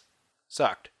documents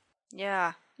sucked.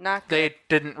 Yeah, not good. They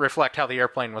didn't reflect how the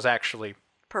airplane was actually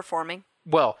performing.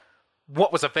 Well,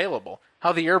 what was available,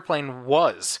 how the airplane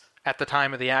was at the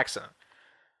time of the accident.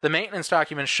 The maintenance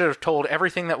documents should have told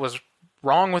everything that was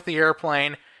wrong with the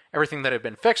airplane, everything that had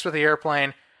been fixed with the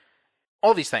airplane,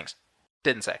 all these things.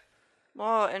 Didn't say.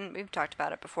 Well, and we've talked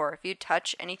about it before. If you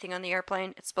touch anything on the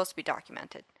airplane, it's supposed to be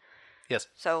documented. Yes.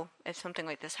 So, if something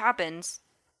like this happens,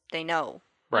 they know.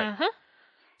 Right. Mm-hmm.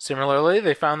 Similarly,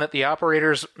 they found that the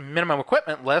operator's minimum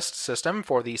equipment list system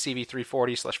for the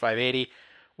CV340/580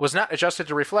 was not adjusted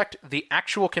to reflect the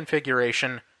actual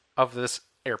configuration of this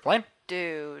airplane.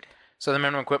 Dude. So the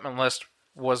minimum equipment list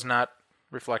was not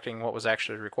reflecting what was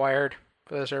actually required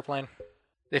for this airplane.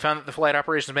 They found that the flight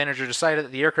operations manager decided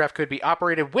that the aircraft could be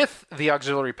operated with the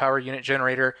auxiliary power unit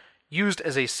generator used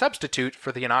as a substitute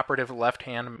for the inoperative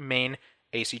left-hand main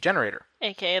AC generator.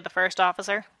 AKA the first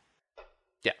officer.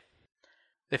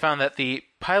 They found that the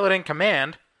pilot in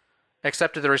command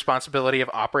accepted the responsibility of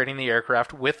operating the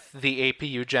aircraft with the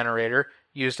APU generator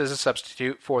used as a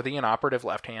substitute for the inoperative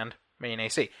left-hand main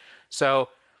AC. So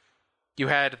you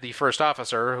had the first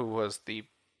officer, who was the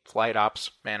flight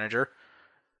ops manager,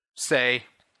 say,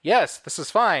 yes, this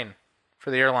is fine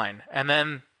for the airline. And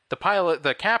then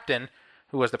the captain,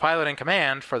 who was the pilot in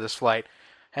command for this flight,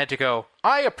 had to go,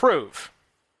 I approve.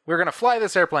 We're going to fly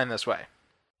this airplane this way.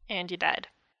 And you died.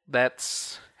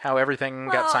 That's how everything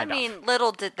got signed off.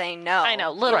 Little did they know. I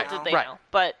know, little Right, did they right. know.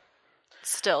 But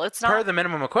still, it's not... Per the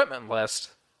minimum equipment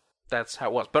list, that's how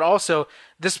it was. But also,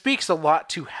 this speaks a lot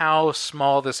to how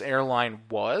small this airline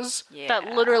was. Yeah.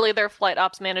 That literally their flight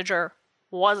ops manager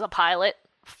was a pilot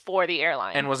for the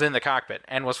airline. And was in the cockpit,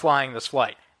 and was flying this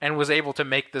flight, and was able to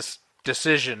make this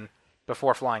decision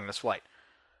before flying this flight,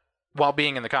 while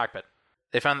being in the cockpit.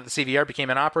 They found that the CVR became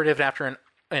inoperative after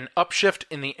an upshift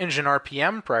in the engine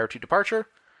RPM prior to departure,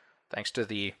 thanks to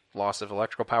the loss of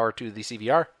electrical power to the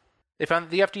CVR. They found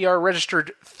that the FDR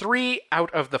registered 3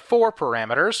 out of the 4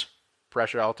 parameters,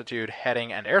 pressure, altitude,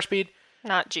 heading, and airspeed.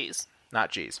 Not G's.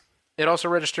 Not G's. It also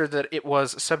registered that it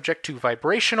was subject to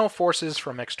vibrational forces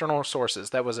from external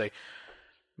sources. That was a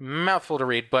mouthful to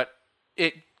read, but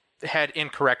it had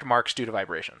incorrect marks due to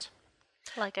vibrations.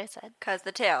 Like I said. Because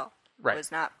the tail Right.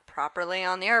 was not properly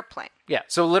on the airplane. Yeah,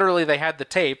 so literally they had the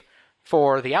tape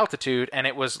for the altitude, and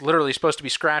it was literally supposed to be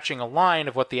scratching a line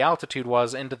of what the altitude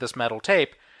was into this metal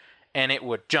tape, and it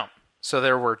would jump. So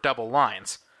there were double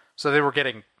lines. So they were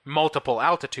getting multiple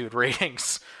altitude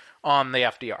ratings on the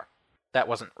FDR. That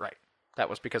wasn't right. That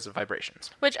was because of vibrations.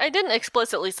 Which I didn't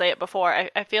explicitly say it before.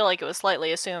 I feel like it was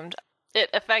slightly assumed. It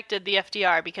affected the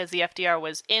FDR because the FDR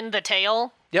was in the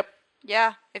tail. Yep.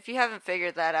 Yeah, if you haven't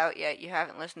figured that out yet, you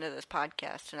haven't listened to this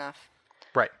podcast enough.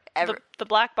 Right. The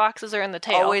black boxes are in the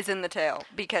tail. Always in the tail.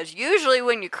 Because usually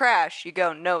when you crash, you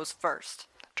go nose first.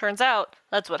 Turns out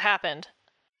that's what happened.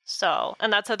 So,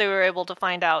 and that's how they were able to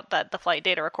find out that the flight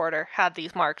data recorder had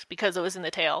these marks because it was in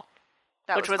the tail,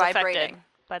 That which was was vibrating. affected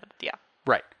by the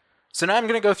Right. So now I'm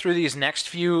going to go through these next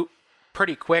few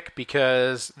pretty quick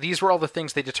because these were all the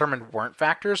things they determined weren't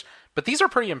factors, but these are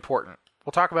pretty important.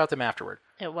 We'll talk about them afterward.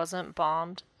 It wasn't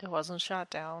bombed. It wasn't shot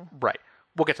down. Right.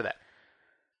 We'll get to that.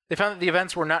 They found that the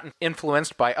events were not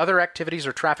influenced by other activities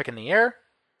or traffic in the air.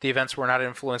 The events were not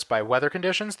influenced by weather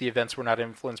conditions. The events were not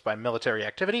influenced by military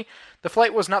activity. The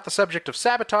flight was not the subject of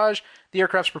sabotage. The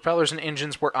aircraft's propellers and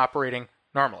engines were operating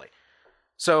normally.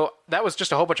 So that was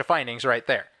just a whole bunch of findings right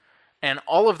there. And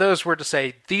all of those were to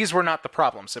say these were not the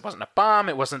problems. It wasn't a bomb.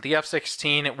 It wasn't the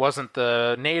F-16. It wasn't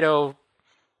the NATO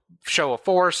show of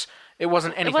force. It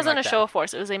wasn't anything It wasn't like a that. show of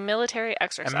force. It was a military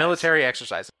exercise. A military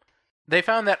exercise. They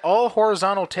found that all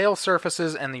horizontal tail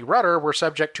surfaces and the rudder were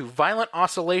subject to violent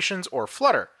oscillations or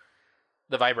flutter,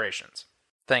 the vibrations,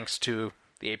 thanks to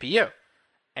the APU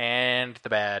and the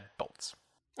bad bolts.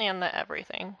 And the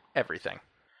everything. Everything.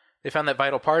 They found that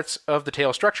vital parts of the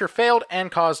tail structure failed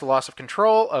and caused the loss of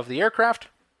control of the aircraft,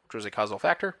 which was a causal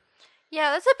factor.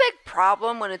 Yeah, that's a big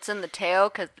problem when it's in the tail,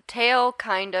 because the tail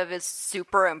kind of is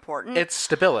super important. Its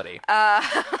stability.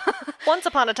 Once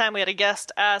upon a time, we had a guest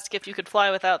ask if you could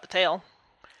fly without the tail.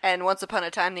 And once upon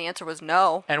a time, the answer was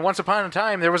no. And once upon a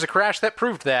time, there was a crash that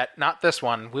proved that. Not this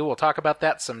one. We will talk about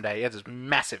that someday. It is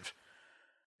massive.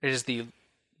 It is the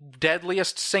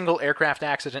deadliest single aircraft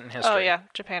accident in history. Oh, yeah.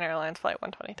 Japan Airlines Flight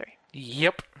 123.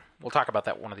 Yep. We'll talk about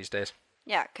that one of these days.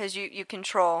 Yeah, because you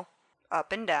control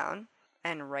up and down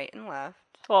and right and left.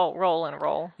 Well, roll and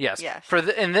roll. Yes. Yes.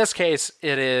 In this case,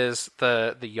 it is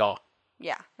the yaw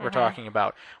Yeah. we're talking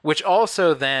about, which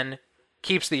also then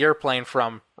keeps the airplane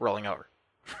from rolling over.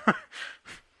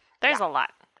 There's a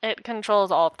lot. It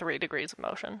controls all 3 degrees of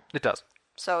motion, It does.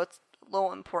 So it's a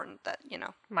little important that,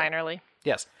 minorly.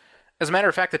 Yes. As a matter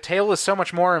of fact, the tail is so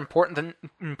much more important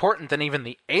than even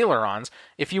the ailerons.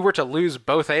 If you were to lose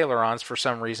both ailerons for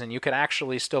some reason, you could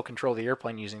actually still control the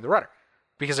airplane using the rudder.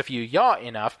 Because if you yaw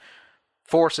enough,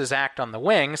 forces act on the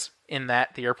wings in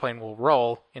that the airplane will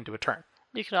roll into a turn.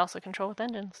 You could also control with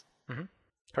engines.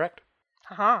 Correct?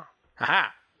 Haha. Haha.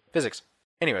 Physics.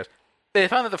 Anyways, they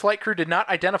found that the flight crew did not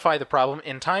identify the problem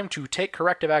in time to take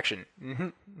corrective action.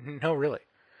 No, really.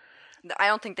 I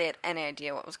don't think they had any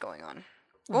idea what was going on.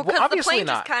 Well, Well, because the obviously plane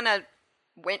not. just kind of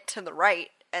went to the right,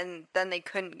 and then they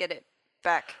couldn't get it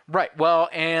back. Right. Well,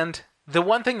 and the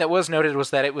one thing that was noted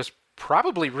was that it was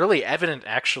probably really evident,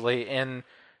 actually, in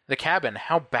the cabin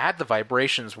how bad the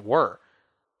vibrations were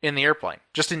in the airplane,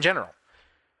 just in general.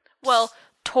 Well,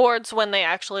 towards when they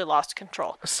actually lost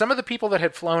control. Some of the people that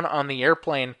had flown on the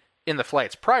airplane in the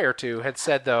flights prior to had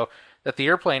said, though, that the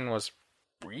airplane was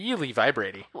really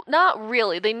vibrating. Not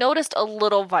really. They noticed a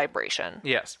little vibration.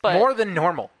 Yes. But- More than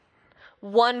normal.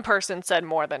 One person said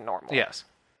more than normal. Yes.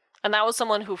 And that was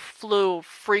someone who flew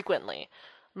frequently.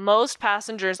 Most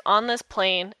passengers on this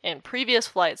plane in previous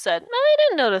flights said, I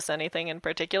didn't notice anything in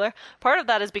particular. Part of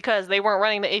that is because they weren't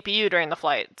running the APU during the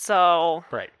flight, so...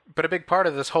 Right. But a big part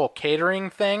of this whole catering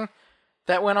thing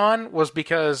that went on was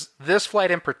because this flight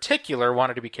in particular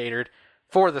wanted to be catered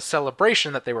for the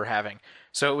celebration that they were having.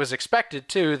 So it was expected,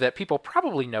 too, that people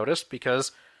probably noticed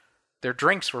because their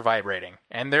drinks were vibrating,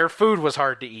 and their food was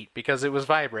hard to eat because it was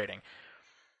vibrating.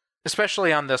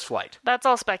 Especially on this flight. That's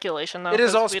all speculation, though. It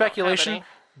is all we don't have speculation. any.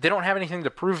 They don't have anything to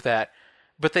prove that.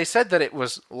 But they said that it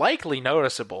was likely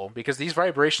noticeable because these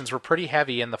vibrations were pretty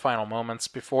heavy in the final moments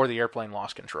before the airplane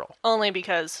lost control. Only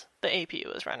because the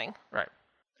APU was running. Right.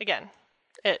 Again,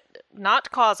 it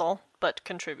not causal, but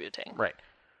contributing. Right.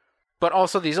 But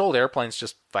also, these old airplanes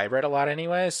just vibrate a lot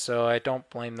anyway, so I don't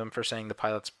blame them for saying the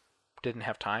pilots didn't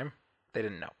have time. They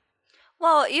didn't know.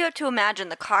 Well, you have to imagine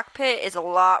the cockpit is a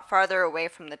lot farther away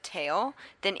from the tail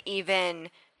than even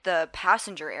the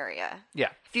passenger area. Yeah.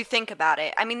 If you think about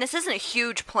it. I mean, this isn't a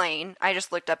huge plane. I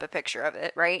just looked up a picture of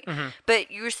it, right? Mm-hmm.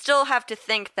 But you still have to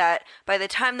think that by the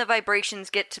time the vibrations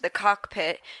get to the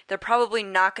cockpit, they're probably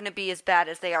not going to be as bad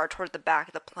as they are toward the back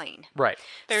of the plane. Right.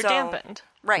 They're dampened.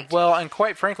 Right. Well, and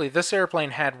quite frankly, this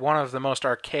airplane had one of the most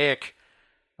archaic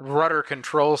rudder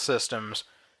control systems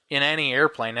in any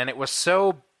airplane, and it was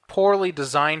so poorly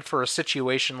designed for a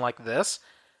situation like this,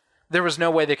 there was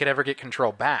no way they could ever get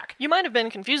control back. You might have been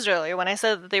confused earlier when I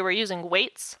said that they were using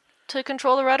weights to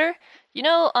control the rudder. You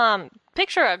know,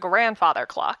 picture a grandfather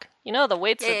clock. You know, the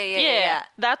weights. Yeah.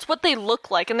 That's what they look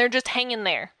like, and they're just hanging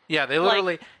there. Yeah, they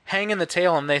literally hang in the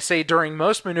tail, and they say during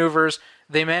most maneuvers,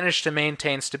 they manage to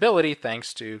maintain stability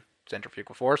thanks to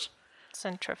centrifugal force.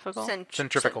 Centrifugal?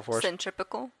 Centrifugal force.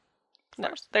 Centrifugal?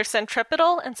 No, they're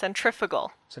centripetal and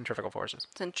centrifugal. Centrifugal forces.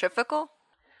 Centrifugal?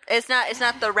 It's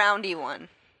not the roundy one.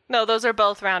 No, those are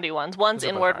both roundy ones. One's Those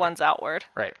are both inward, roundy. one's outward.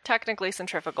 Right. Technically,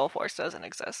 centrifugal force doesn't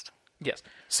exist. Yes.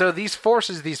 So these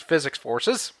forces, these physics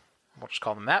forces, we'll just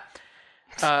call them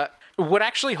that, would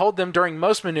actually hold them during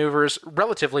most maneuvers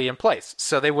relatively in place,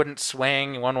 so they wouldn't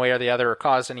swing one way or the other or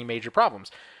cause any major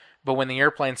problems. But when the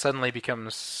airplane suddenly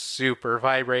becomes super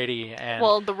vibrating and...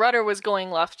 Well, the rudder was going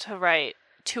left to right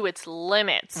to its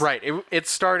limits. Right. It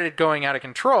started going out of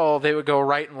control. They would go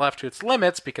right and left to its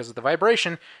limits because of the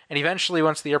vibration, and eventually,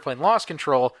 once the airplane lost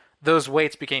control, those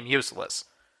weights became useless.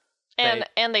 And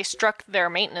they struck their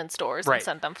maintenance doors Right. and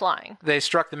sent them flying. They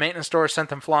struck the maintenance doors, sent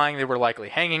them flying. They were likely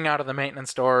hanging out of the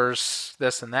maintenance doors,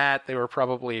 this and that. They were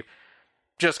probably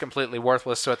just completely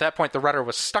worthless. So at that point, the rudder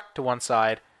was stuck to one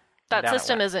side. That down it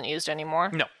system went. isn't used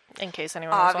anymore. No. In case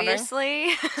anyone was wondering.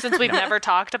 Obviously. Since we've never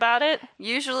talked about it.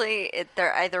 Usually,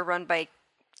 they're either run by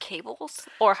cables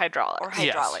Or hydraulics. or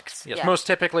hydraulics. Yes. Yeah. Most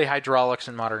typically hydraulics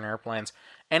in modern airplanes.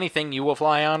 Anything you will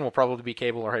fly on will probably be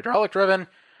cable or hydraulic driven.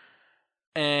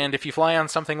 And if you fly on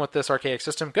something with this archaic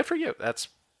system, good for you. That's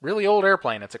really old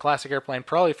airplane. It's a classic airplane,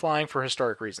 probably flying for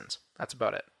historic reasons. That's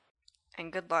about it.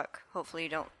 And good luck. Hopefully you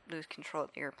don't lose control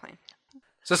of the airplane.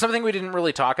 So something we didn't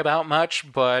really talk about much,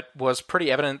 but was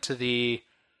pretty evident to the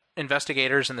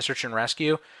investigators in the search and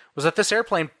rescue, was that this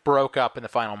airplane broke up in the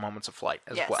final moments of flight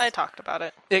as Yes. well. I talked about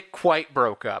it. It quite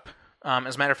broke up.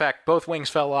 As a matter of fact, both wings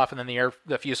fell off, and then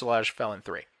the fuselage fell in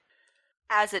three.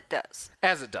 As it does.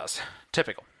 As it does.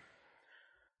 Typical.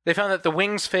 They found that the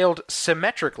wings failed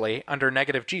symmetrically under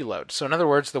negative G load. So in other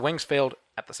words, the wings failed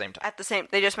at the same time. At the same,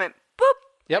 they just went boop.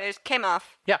 Yep. They just came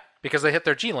off. Yeah, because they hit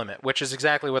their G limit, which is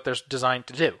exactly what they're designed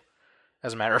to do,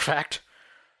 as a matter of fact.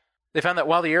 They found that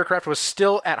while the aircraft was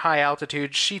still at high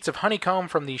altitude, sheets of honeycomb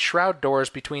from the shroud doors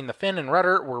between the fin and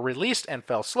rudder were released and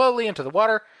fell slowly into the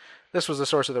water. This was the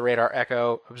source of the radar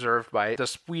echo observed by the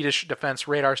Swedish defense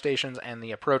radar stations and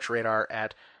the approach radar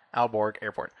at Aalborg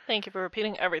Airport. Thank you for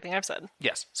repeating everything I've said.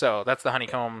 Yes, so that's the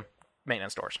honeycomb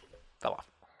maintenance doors. Fell off.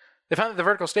 They found that the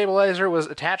vertical stabilizer was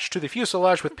attached to the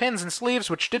fuselage with pins and sleeves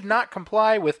which did not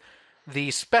comply with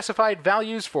the specified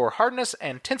values for hardness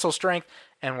and tensile strength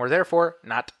and were therefore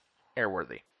not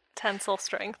airworthy. Tensile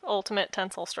strength. Ultimate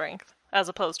tensile strength. As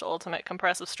opposed to ultimate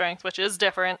compressive strength, which is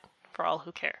different for all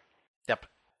who care. Yep.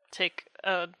 Take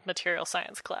a material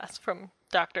science class from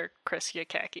Dr. Chris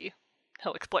Yakaki.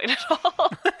 He'll explain it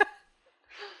all.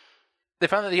 They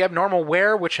found that the abnormal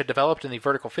wear which had developed in the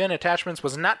vertical fin attachments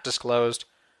was not disclosed.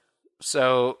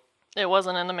 So... It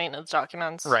wasn't in the maintenance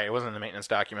documents. Right, it wasn't in the maintenance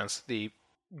documents. The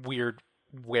weird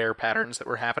wear patterns that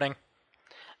were happening.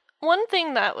 One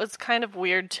thing that was kind of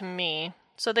weird to me,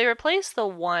 so they replaced the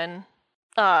one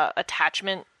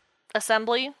attachment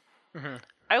assembly. Mm-hmm.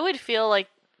 I would feel like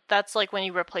that's like when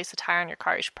you replace a tire on your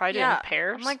car, you should probably do it in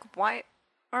pairs. I'm like, why?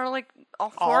 Or like all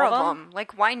four of of them?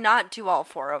 Like, why not do all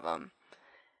four of them?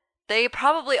 they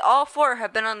probably all 4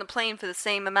 have been on the plane for the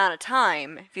same amount of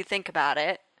time, if you think about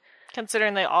it.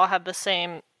 Considering they all had the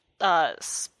same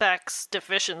specs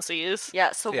deficiencies.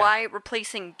 Yeah, so Yeah. why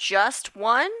replacing just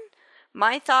one?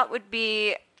 My thought would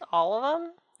be, All of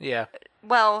them? Yeah.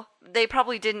 well, they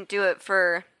probably didn't do it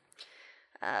for,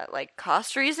 like,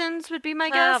 cost reasons would be my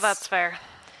guess. Oh, that's fair.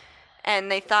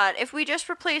 And they thought, if we just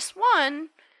replace one,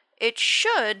 it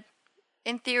should,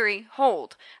 in theory,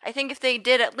 hold. I think if they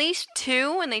did at least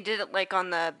 2 and they did it, like,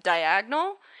 on the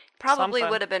diagonal, probably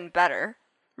Something. would have been better,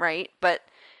 right? But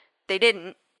they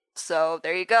didn't, so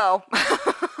there you go.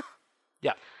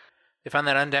 Yeah. They found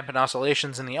that undampened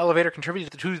oscillations in the elevator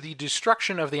contributed to the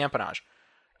destruction of the empennage.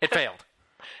 It failed.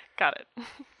 Got it.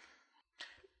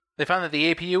 They found that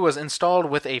the APU was installed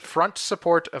with a front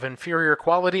support of inferior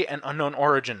quality and unknown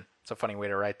origin. It's a funny way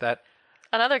to write that.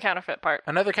 Another counterfeit part.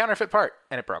 Another counterfeit part,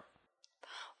 and it broke.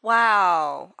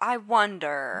 Wow, I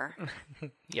wonder.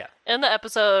 Yeah. In the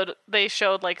episode, they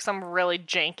showed like some really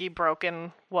janky,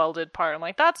 broken, welded part. I'm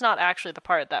like, that's not actually the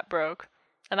part that broke.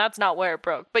 And that's not where it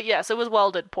broke. But yes, it was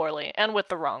welded poorly and with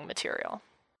the wrong material.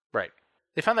 Right.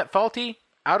 They found that faulty,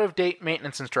 out-of-date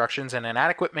maintenance instructions and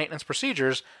inadequate maintenance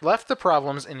procedures left the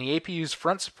problems in the APU's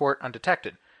front support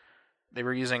undetected. They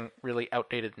were using really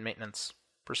outdated maintenance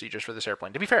procedures for this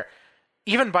airplane. To be fair,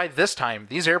 even by this time,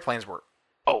 these airplanes were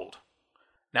old.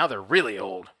 Now they're really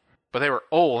old, but they were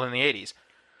old in the 80s.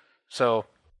 So,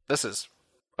 this is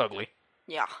ugly.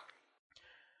 Yeah.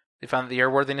 They found that the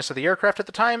airworthiness of the aircraft at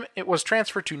the time it was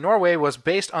transferred to Norway was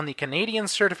based on the Canadian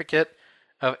Certificate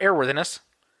of Airworthiness.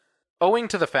 Owing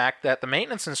to the fact that the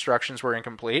maintenance instructions were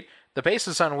incomplete, the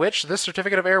basis on which this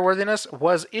certificate of airworthiness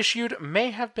was issued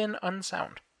may have been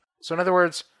unsound. So in other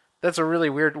words, that's a really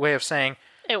weird way of saying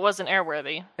It wasn't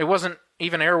airworthy. it wasn't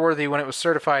even airworthy when it was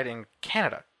certified in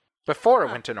Canada, before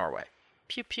it went to Norway.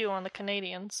 Pew pew on the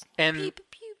Canadians. And Pew,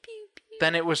 pew, pew, pew.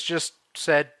 then it was just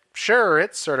said, sure,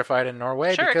 it's certified in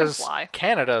Norway Sure, it can because fly.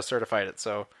 Canada certified it.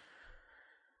 So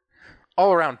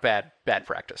all around bad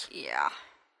practice. Yeah.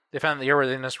 They found the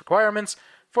airworthiness requirements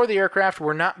for the aircraft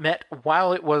were not met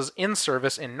while it was in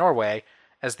service in Norway,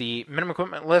 as the minimum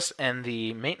equipment list and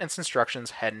the maintenance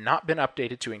instructions had not been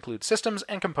updated to include systems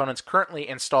and components currently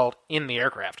installed in the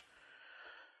aircraft.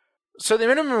 So the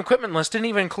minimum equipment list didn't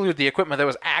even include the equipment that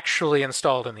was actually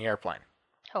installed in the airplane.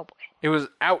 Oh boy. It was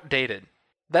outdated.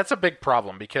 That's a big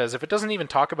problem, because if it doesn't even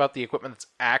talk about the equipment that's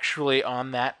actually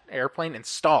on that airplane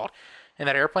installed in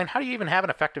that airplane, how do you even have an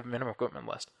effective minimum equipment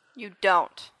list? You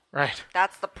don't. Right.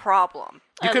 That's the problem.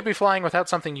 You could be flying without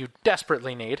something you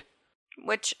desperately need.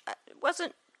 Which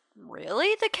wasn't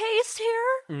really the case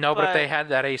here. No, but if But- they had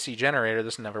that AC generator,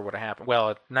 this never would have happened. Well,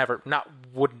 it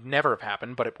would never have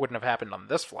happened, but it wouldn't have happened on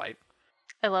this flight.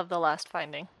 I love the last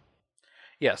finding.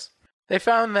 Yes. They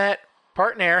found that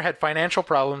Parton Air had financial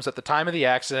problems at the time of the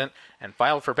accident and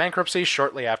filed for bankruptcy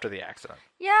shortly after the accident.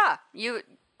 Yeah,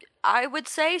 I would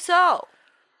say so.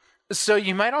 So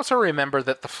you might also remember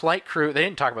that the flight crew, they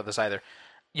didn't talk about this either.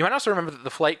 You might also remember that the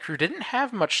flight crew didn't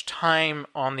have much time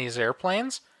on these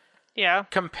airplanes Yeah.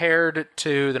 compared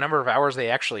to the number of hours they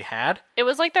actually had. It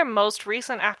was like their most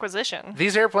recent acquisition.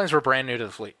 These airplanes were brand new to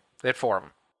the fleet. They had 4 of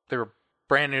them. They were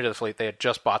brand new to the fleet. They had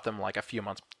just bought them like a few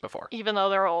months before. Even though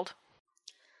they're old.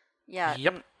 Yeah.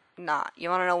 Yep. Not. You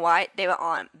want to know why? They were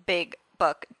on big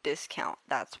buck discount.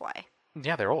 That's why.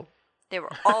 Yeah, they're old. They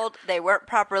were old. They weren't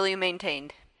properly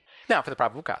maintained. Now for the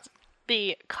probable cause.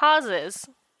 The causes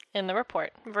in the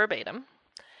report, verbatim.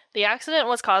 The accident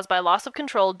was caused by loss of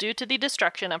control due to the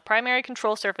destruction of primary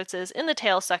control surfaces in the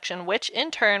tail section, which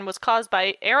in turn was caused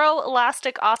by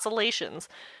aeroelastic oscillations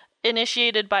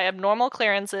initiated by abnormal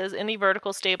clearances in the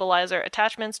vertical stabilizer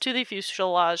attachments to the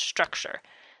fuselage structure.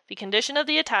 The condition of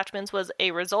the attachments was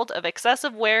a result of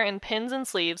excessive wear in pins and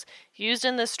sleeves used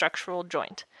in this structural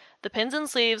joint. The pins and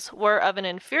sleeves were of an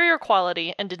inferior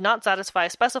quality and did not satisfy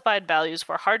specified values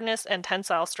for hardness and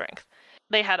tensile strength.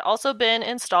 They had also been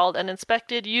installed and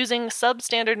inspected using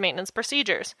substandard maintenance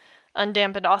procedures.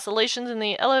 Undampened oscillations in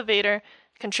the elevator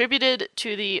contributed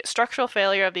to the structural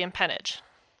failure of the empennage.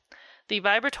 The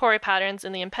vibratory patterns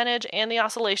in the empennage and the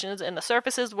oscillations in the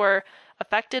surfaces were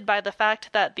affected by the fact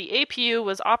that the APU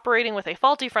was operating with a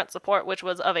faulty front support, which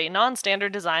was of a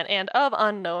non-standard design and of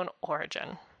unknown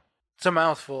origin. It's a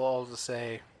mouthful all to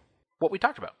say what we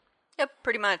talked about. Yep,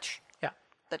 pretty much. Yeah.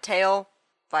 The tail,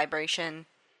 vibration.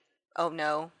 Oh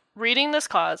no. Reading this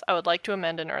cause, I would like to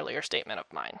amend an earlier statement of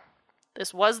mine.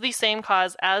 This was the same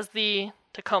cause as the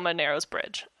Tacoma Narrows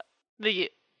Bridge.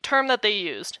 The term that they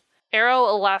used,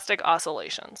 aeroelastic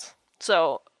oscillations.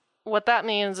 So what that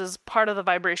means is part of the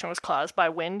vibration was caused by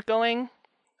wind going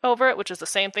over it, which is the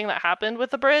same thing that happened with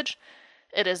the bridge.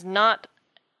 It is not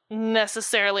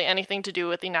necessarily anything to do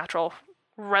with the natural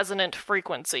resonant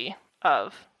frequency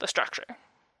of the structure.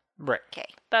 Right. Okay.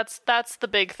 That's the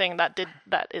big thing that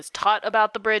is taught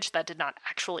about the bridge that did not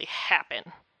actually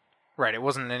happen. Right. It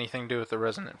wasn't anything to do with the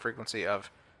resonant frequency of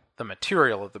the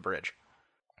material of the bridge.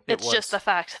 It's just the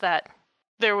fact that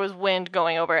there was wind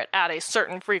going over it at a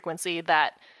certain frequency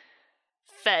that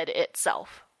fed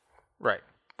itself. Right.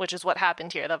 Which is what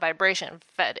happened here. The vibration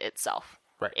fed itself.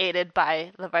 Right. Aided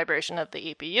by the vibration of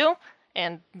the EPU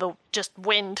and the just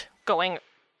wind going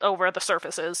over the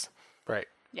surfaces. Right.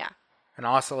 Yeah. And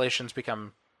oscillations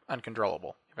become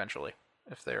uncontrollable eventually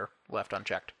if they're left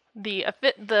unchecked. The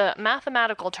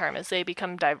mathematical term is they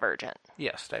become divergent.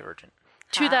 Yes, divergent.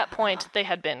 To that point, they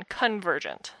had been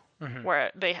convergent,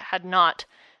 where they had not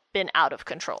been out of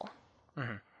control.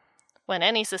 Mm-hmm. When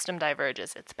any system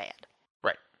diverges, it's bad.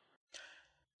 Right.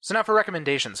 So now for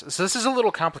recommendations. So this is a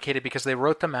little complicated because they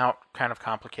wrote them out kind of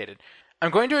complicated.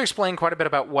 I'm going to explain quite a bit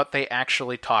about what they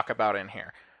actually talk about in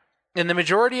here. And the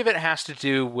majority of it has to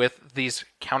do with these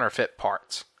counterfeit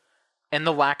parts and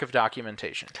the lack of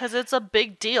documentation. Because it's a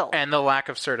big deal. And the lack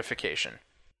of certification.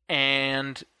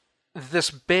 And this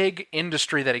big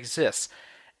industry that exists.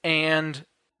 And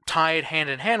tied hand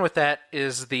in hand with that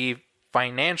is the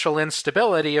financial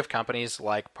instability of companies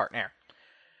like Partner.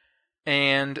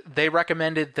 And they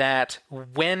recommended that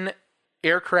when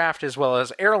aircraft as well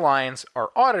as airlines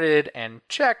are audited and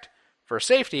checked for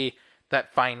safety,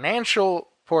 that financial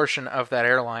portion of that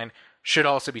airline should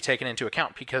also be taken into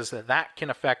account because that can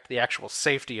affect the actual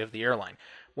safety of the airline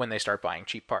when they start buying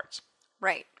cheap parts.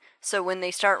 Right. So when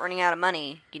they start running out of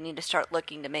money, you need to start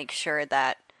looking to make sure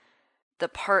that the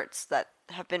parts that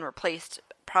have been replaced,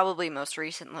 probably most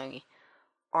recently,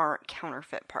 aren't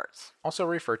counterfeit parts. Also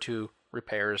refer to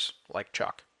repairs like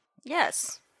Chuck.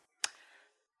 Yes.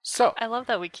 So, I love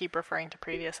that we keep referring to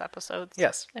previous episodes.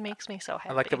 yes. It makes me so happy.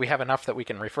 I like that we have enough that we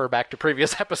can refer back to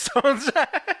previous episodes.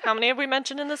 How many have we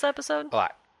mentioned in this episode? A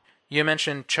lot. You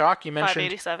mentioned Chalk, you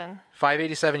mentioned 587.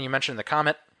 587, you mentioned the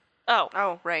Comet,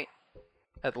 Oh, right.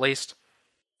 at least.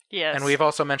 yes. And we've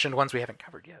also mentioned ones we haven't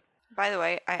covered yet. By the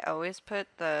way, I always put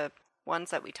the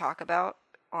ones that we talk about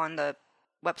on the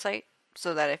website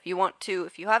so that if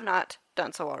you have not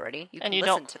done so already, you can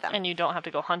listen to them. And you don't have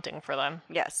to go hunting for them.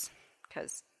 Yes,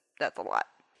 because that's a lot.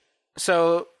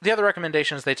 So, the other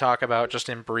recommendations they talk about, just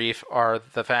in brief, are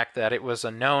the fact that it was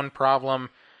a known problem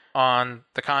on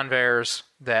the Convairs,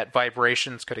 that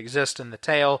vibrations could exist in the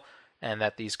tail, and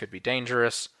that these could be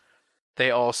dangerous.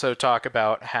 They also talk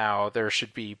about how there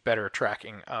should be better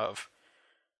tracking of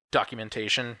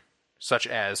documentation, such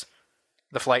as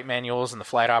the flight manuals and the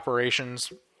flight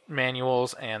operations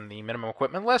manuals and the minimum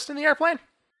equipment list in the airplane.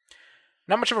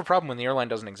 Not much of a problem when the airline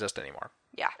doesn't exist anymore.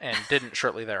 Yeah. And didn't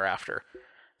shortly thereafter.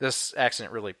 This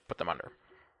accident really put them under.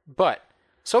 But,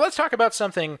 so let's talk about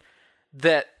something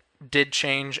that did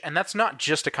change, and that's not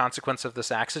just a consequence of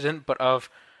this accident, but of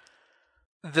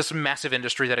this massive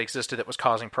industry that existed that was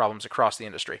causing problems across the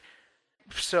industry.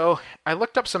 So, I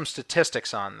looked up some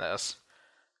statistics on this,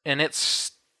 and it's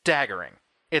staggering.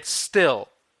 It's still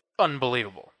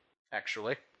unbelievable,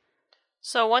 actually.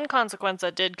 So one consequence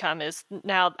that did come is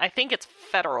now, I think it's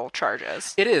federal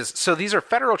charges. It is. So these are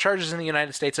federal charges in the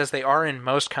United States, as they are in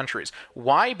most countries.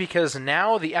 Why? Because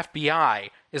now the FBI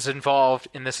is involved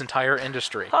in this entire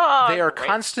industry. Oh, they are great.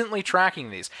 constantly tracking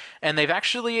these, and they've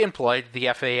actually employed the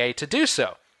FAA to do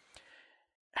so.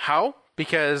 How?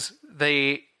 Because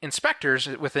the inspectors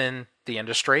within the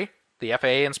industry, the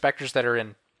FAA inspectors that are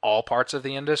in all parts of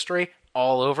the industry,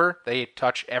 all over, they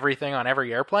touch everything on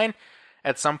every airplane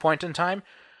at some point in time,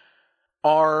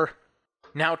 are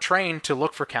now trained to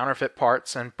look for counterfeit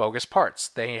parts and bogus parts.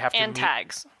 They have to And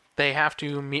tags. They have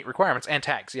to meet requirements. And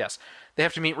tags, yes. They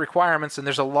have to meet requirements, and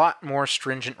there's a lot more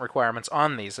stringent requirements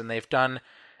on these. And they've done...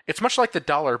 It's much like the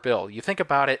dollar bill. You think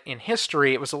about it, in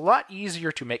history, it was a lot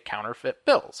easier to make counterfeit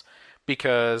bills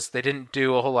because they didn't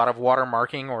do a whole lot of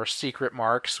watermarking or secret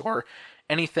marks or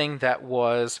anything that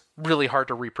was really hard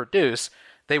to reproduce.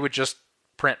 They would just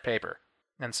print paper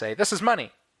and say, this is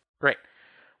money. Great.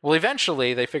 Well,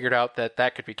 eventually they figured out that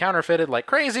that could be counterfeited like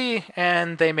crazy,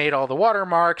 and they made all the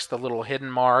watermarks, the little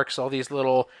hidden marks, all these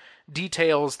little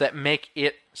details that make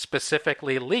it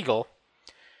specifically legal.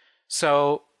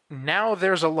 So now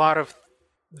there's a lot of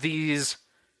these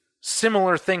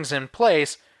similar things in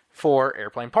place for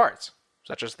airplane parts,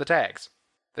 such as the tags.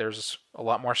 There's a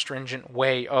lot more stringent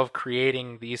way of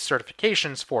creating these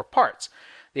certifications for parts.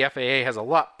 The FAA has a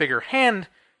lot bigger hand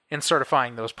in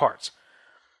certifying those parts.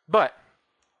 But,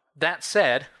 that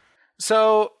said,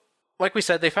 so, like we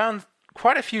said, they found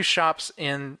quite a few shops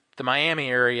in the Miami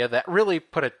area that really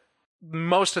put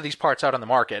most of these parts out on the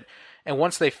market, And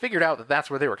once they figured out that that's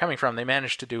where they were coming from, they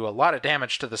managed to do a lot of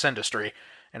damage to this industry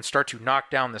and start to knock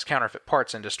down this counterfeit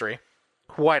parts industry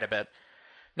quite a bit.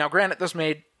 Now, granted, this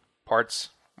made parts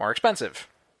more expensive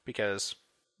because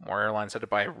more airlines had to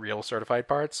buy real certified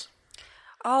parts.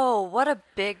 Oh, what a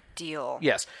big deal.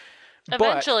 Yes.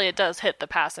 Eventually, it does hit the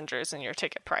passengers in your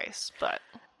ticket price, but...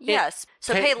 Yes.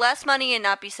 So pay less money and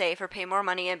not be safe, or pay more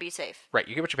money and be safe. Right,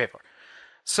 you get what you pay for.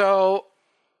 So,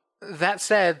 that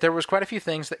said, there was quite a few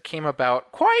things that came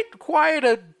about quite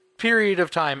a period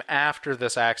of time after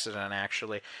this accident,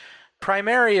 actually.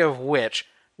 Primary of which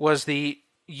was the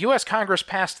U.S. Congress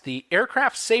passed the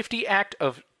Aircraft Safety Act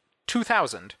of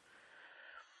 2000,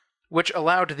 which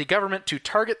allowed the government to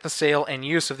target the sale and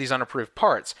use of these unapproved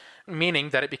parts, meaning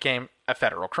that it became a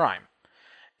federal crime.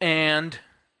 And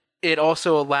it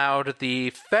also allowed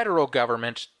the federal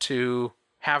government to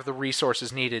have the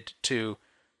resources needed to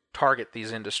target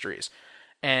these industries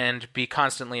and be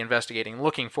constantly investigating,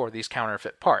 looking for these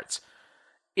counterfeit parts.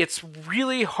 It's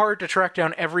really hard to track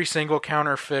down every single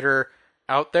counterfeiter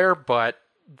out there, but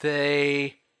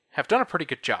they have done a pretty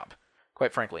good job,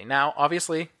 quite frankly. Now,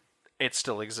 obviously, it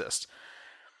still exists,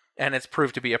 and it's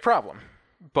proved to be a problem.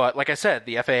 But like I said,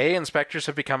 the FAA inspectors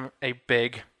have become a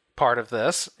big part of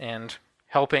this and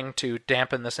helping to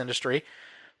dampen this industry.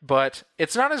 But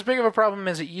it's not as big of a problem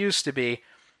as it used to be.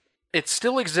 It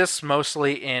still exists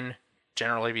mostly in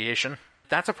general aviation.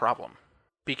 That's a problem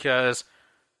because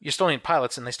you still need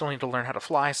pilots and they still need to learn how to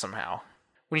fly somehow.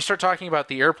 When you start talking about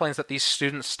the airplanes that these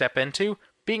students step into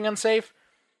being unsafe,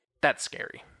 that's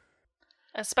scary.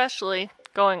 Especially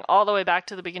going all the way back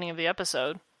to the beginning of the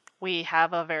episode, we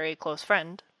have a very close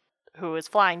friend who is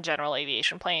flying general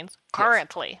aviation planes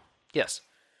currently. Yes.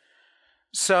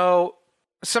 So,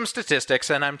 some statistics,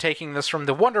 and I'm taking this from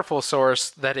the wonderful source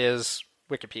that is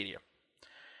Wikipedia.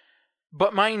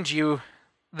 But mind you,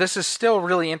 this is still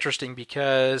really interesting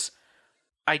because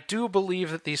I do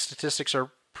believe that these statistics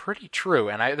are pretty true,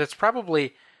 and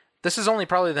this is only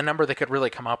probably the number they could really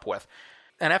come up with.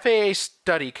 An FAA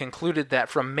study concluded that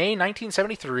from May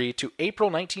 1973 to April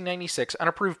 1996,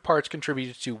 unapproved parts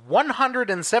contributed to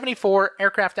 174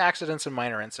 aircraft accidents and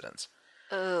minor incidents.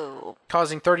 Oh.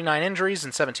 Causing 39 injuries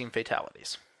and 17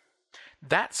 fatalities.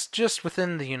 That's just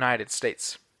within the United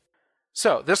States.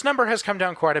 So, this number has come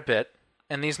down quite a bit,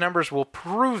 and these numbers will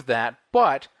prove that,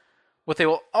 but what they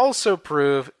will also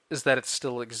prove is that it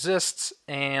still exists,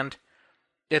 and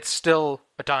it's still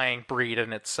a dying breed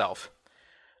in itself.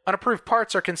 Unapproved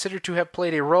parts are considered to have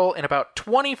played a role in about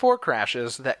 24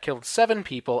 crashes that killed 7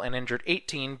 people and injured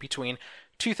 18 between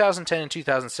 2010 and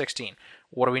 2016.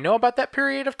 What do we know about that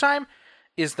period of time?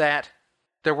 Is that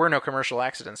there were no commercial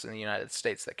accidents in the United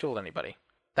States that killed anybody.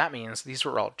 That means these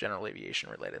were all general aviation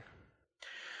related.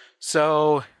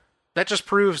 So that just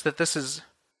proves that this is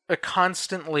a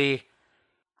constantly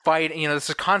this is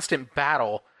a constant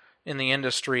battle in the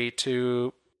industry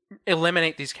to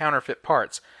eliminate these counterfeit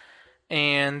parts.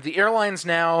 And the airlines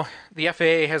now, the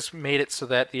FAA has made it so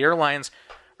that the airlines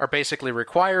are basically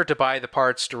required to buy the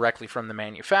parts directly from the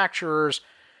manufacturers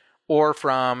or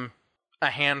from a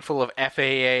handful of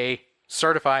FAA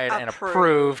certified and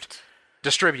approved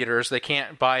distributors. They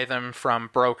can't buy them from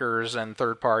brokers and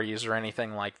third parties or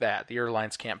anything like that. The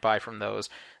airlines can't buy from those.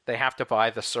 They have to buy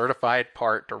the certified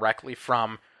part directly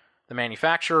from the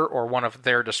manufacturer or one of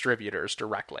their distributors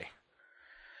directly.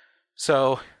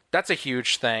 So that's a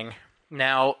huge thing.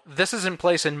 Now, this is in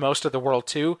place in most of the world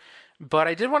too, but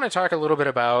I did want to talk a little bit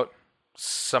about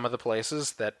some of the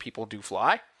places that people do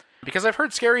fly, because I've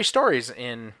heard scary stories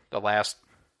in the last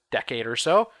decade or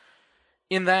so,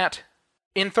 in that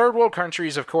in third world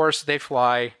countries, of course, they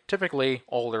fly typically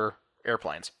older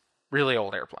airplanes, really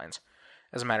old airplanes,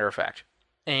 as a matter of fact.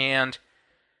 And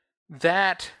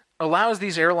that allows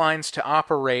these airlines to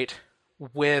operate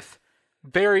with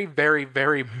very, very,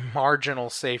 very marginal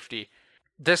safety.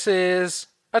 This is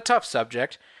a tough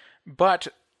subject, but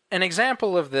an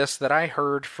example of this that I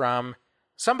heard from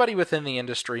somebody within the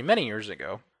industry many years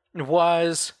ago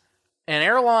was an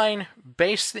airline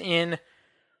based in,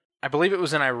 I believe it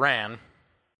was in Iran,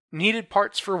 needed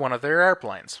parts for one of their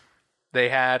airplanes. They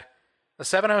had a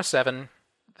 707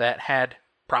 that had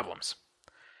problems.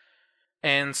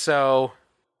 And so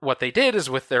what they did is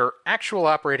with their actual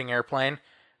operating airplane,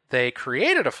 they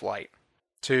created a flight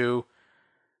to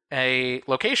a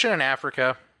location in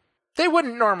Africa they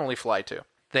wouldn't normally fly to.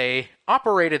 They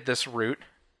operated this route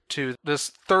to this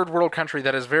third world country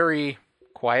that is very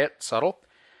quiet, subtle,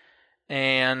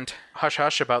 and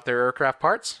hush-hush about their aircraft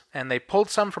parts, and they pulled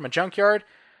some from a junkyard,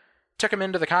 took them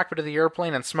into the cockpit of the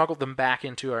airplane, and smuggled them back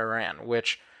into Iran,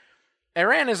 which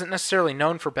Iran isn't necessarily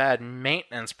known for bad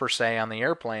maintenance per se on the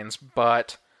airplanes,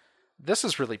 but this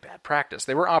is really bad practice.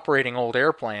 They were operating old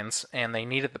airplanes, and they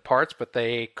needed the parts, but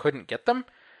they couldn't get them.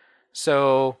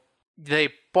 So they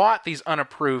bought these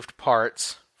unapproved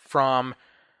parts from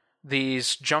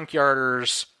these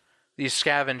junkyarders, these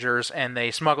scavengers, and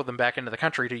they smuggled them back into the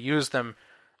country to use them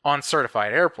on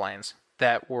certified airplanes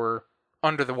that were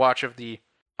under the watch of the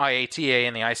IATA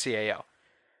and the ICAO.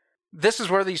 This is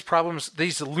where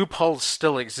these loopholes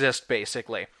still exist,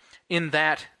 basically, in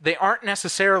that they aren't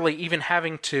necessarily even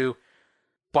having to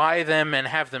buy them and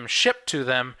have them shipped to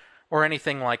them or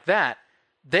anything like that.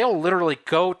 They'll literally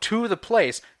go to the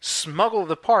place, smuggle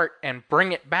the part, and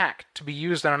bring it back to be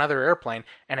used on another airplane,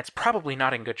 and it's probably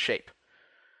not in good shape.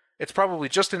 It's probably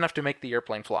just enough to make the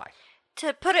airplane fly.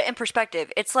 To put it in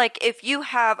perspective, it's like if you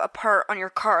have a part on your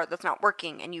car that's not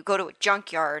working and you go to a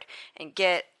junkyard and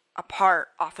get a part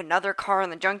off another car in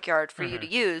the junkyard for you to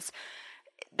use,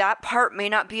 that part may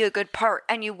not be a good part,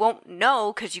 and you won't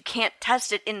know because you can't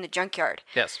test it in the junkyard.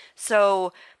 Yes.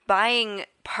 So buying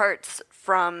parts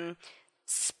from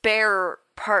spare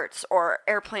parts or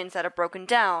airplanes that have broken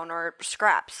down or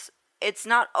scraps, it's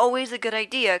not always a good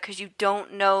idea because you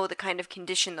don't know the kind of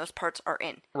condition those parts are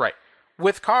in. Right.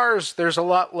 With cars, there's a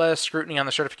lot less scrutiny on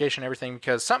the certification and everything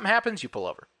because something happens, you pull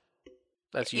over.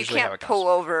 That's usually how it goes. You can't pull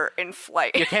over in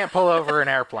flight. You can't pull over an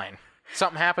airplane.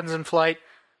 Something happens in flight,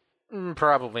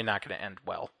 probably not going to end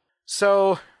well.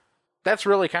 So that's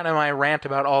really kind of my rant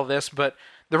about all this, but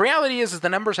the reality is the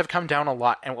numbers have come down a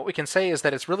lot, and what we can say is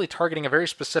that it's really targeting a very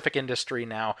specific industry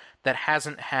now that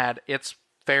hasn't had its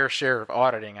fair share of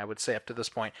auditing, I would say, up to this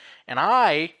point. And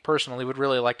I, personally, would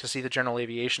really like to see the general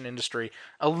aviation industry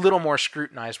a little more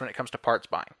scrutinized when it comes to parts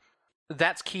buying.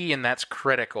 That's key and that's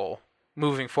critical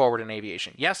moving forward in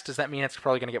aviation. Yes, does that mean it's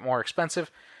probably going to get more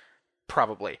expensive?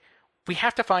 Probably. We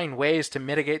have to find ways to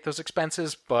mitigate those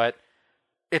expenses, but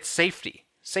it's safety.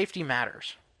 Safety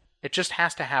matters. It just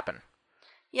has to happen.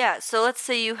 Yeah, so let's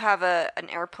say you have an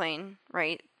airplane,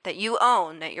 right, that you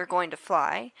own, that you're going to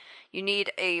fly. You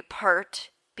need a part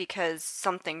because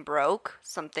something broke,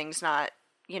 something's not,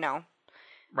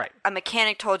 Right. A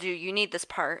mechanic told you need this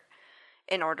part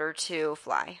in order to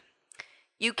fly.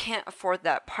 You can't afford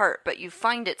that part, but you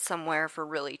find it somewhere for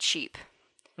really cheap.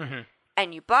 Mm-hmm.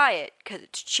 And you buy it because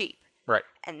it's cheap. Right.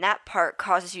 And that part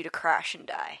causes you to crash and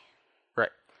die.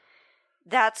 Right.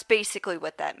 That's basically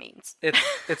what that means.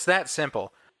 It's that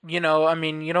simple. You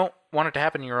don't want it to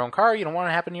happen in your own car. You don't want it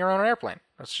to happen in your own airplane.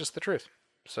 That's just the truth.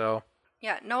 So.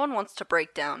 Yeah, no one wants to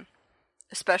break down,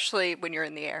 especially when you're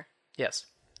in the air. Yes.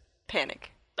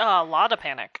 Panic. A lot of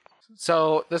panic.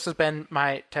 So this has been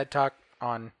my TED Talk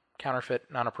on counterfeit,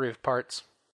 non-approved parts.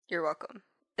 You're welcome.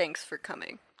 Thanks for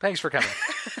coming. Thanks for coming.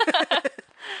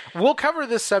 We'll cover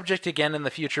this subject again in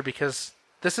the future because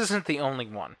this isn't the only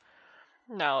one.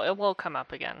 No, it will come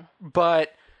up again.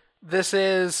 But this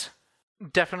is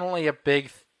definitely a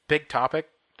big topic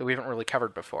that we haven't really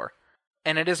covered before.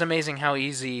 And it is amazing how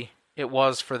easy it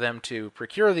was for them to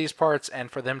procure these parts and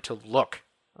for them to look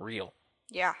real.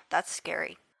 Yeah, that's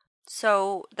scary.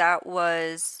 So that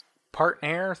was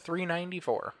Partnair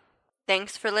 394.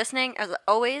 Thanks for listening, as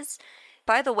always.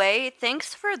 By the way,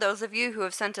 thanks for those of you who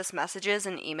have sent us messages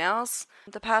and emails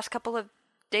the past couple of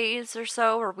days or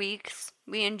so, or weeks.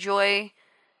 We enjoy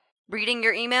reading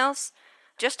your emails.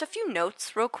 Just a few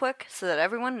notes real quick so that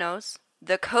everyone knows.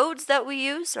 The codes that we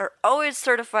use are always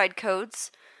certified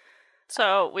codes.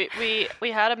 So we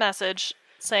had a message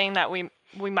saying that we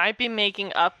might be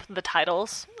making up the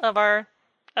titles of our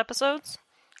episodes.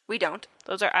 We don't.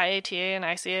 Those are IATA and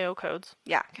ICAO codes.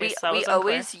 Yeah, we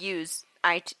always use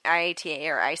IATA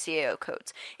or ICAO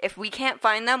codes. If we can't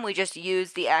find them, we just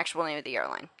use the actual name of the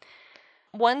airline.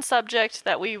 One subject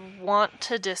that we want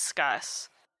to discuss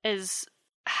is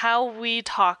how we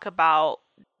talk about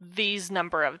these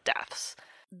number of deaths.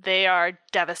 They are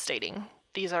devastating.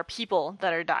 These are people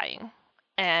that are dying.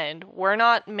 And we're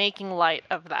not making light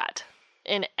of that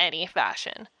in any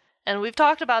fashion. And we've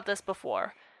talked about this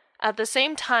before. At the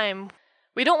same time,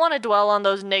 we don't want to dwell on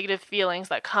those negative feelings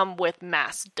that come with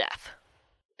mass death.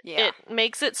 Yeah. It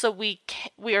makes it so we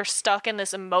are stuck in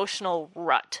this emotional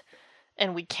rut,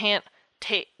 and we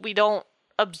don't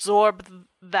absorb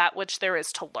that which there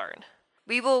is to learn.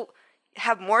 We will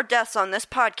have more deaths on this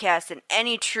podcast than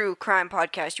any true crime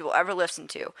podcast you will ever listen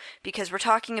to, because we're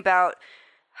talking about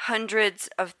hundreds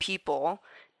of people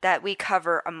that we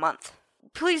cover a month.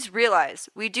 Please realize,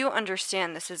 we do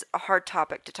understand this is a hard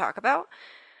topic to talk about,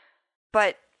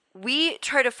 but we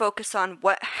try to focus on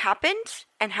what happened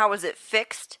and how was it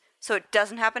fixed so it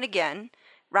doesn't happen again,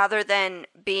 rather than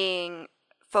being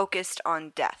focused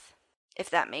on death, if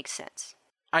that makes sense.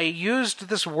 I used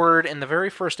this word in the very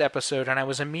first episode, and I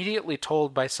was immediately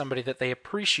told by somebody that they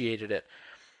appreciated it.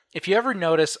 If you ever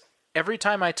notice, every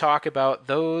time I talk about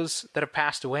those that have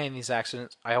passed away in these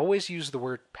accidents, I always use the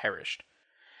word perished.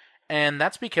 And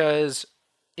that's because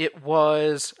it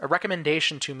was a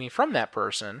recommendation to me from that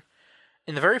person.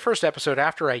 In the very first episode,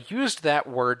 after I used that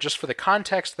word, just for the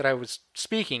context that I was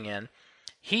speaking in,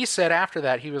 he said after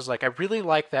that, he was like, I really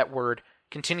like that word.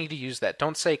 Continue to use that.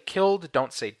 Don't say killed,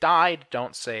 don't say died,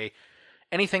 don't say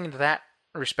anything in that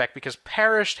respect, because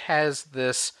perished has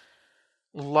this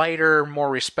lighter, more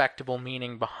respectable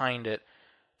meaning behind it,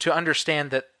 to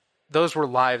understand that those were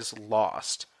lives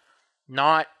lost.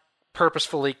 Not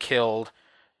purposefully killed,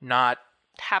 not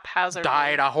Haphazard.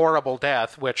 died a horrible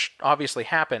death, which obviously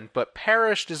happened, but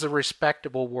perished is a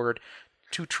respectable word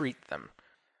to treat them.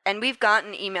 And we've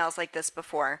gotten emails like this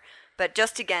before, but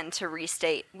just again to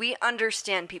restate, we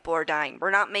understand people are dying. We're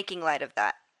not making light of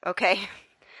that, okay?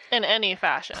 In any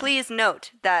fashion. Please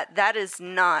note that that is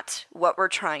not what we're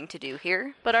trying to do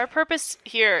here. But our purpose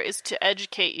here is to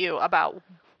educate you about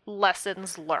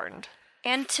lessons learned.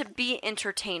 And to be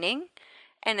entertaining.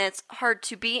 And it's hard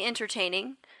to be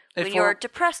entertaining If when we're- you're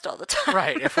depressed all the time.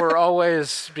 Right, if we're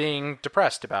always being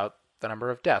depressed about the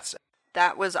number of deaths.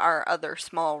 That was our other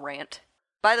small rant.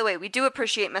 By the way, we do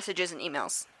appreciate messages and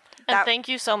emails. And thank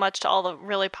you so much to all the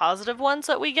really positive ones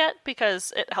that we get,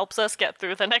 because it helps us get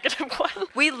through the negative one.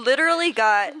 We literally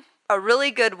got a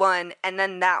really good one, and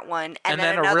then that one, and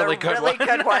then a another really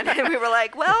good one. And we were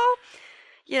like, well,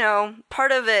 you know,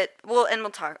 part of it, we'll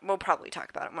probably talk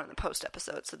about it more in the post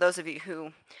episode. So those of you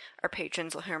who are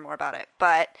patrons will hear more about it.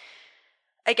 But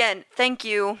again, thank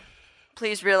you.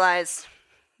 Please realize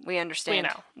we understand. We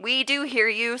know. We do hear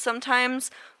you sometimes.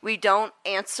 We don't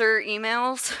answer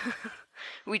emails.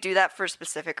 We do that for a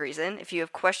specific reason. If you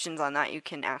have questions on that, you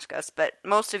can ask us. But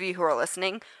most of you who are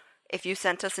listening, if you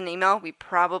sent us an email, we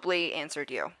probably answered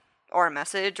you. Or a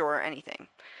message or anything.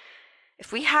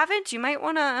 If we haven't, you might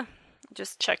want to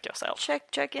just Check yourself.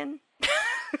 check in.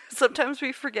 Sometimes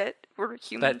we forget. We're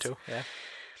humans. That too, yeah.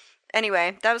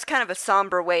 Anyway, that was kind of a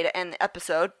somber way to end the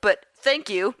episode, but thank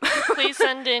you. Please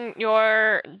send in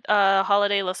your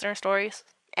holiday listener stories.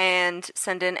 And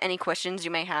send in any questions you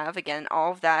may have. Again,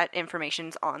 all of that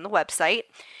information's on the website.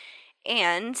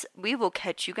 And we will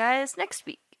catch you guys next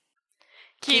week.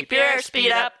 Keep your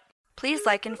speed up. Please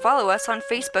like and follow us on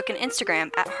Facebook and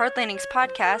Instagram at Hard Landings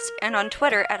Podcast and on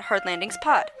Twitter at Hard Landings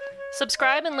Pod.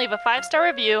 Subscribe and leave a 5-star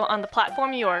review on the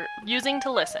platform you are using to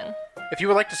listen. If you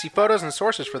would like to see photos and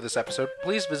sources for this episode,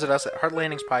 please visit us at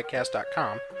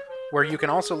hardlandingspodcast.com, where you can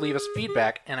also leave us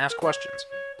feedback and ask questions.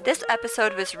 This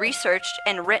episode was researched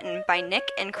and written by Nick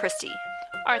and Christy.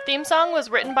 Our theme song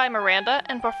was written by Miranda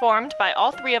and performed by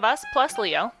all three of us plus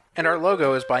Leo. And our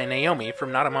logo is by Naomi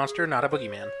from Not a Monster, Not a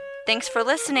Boogeyman. Thanks for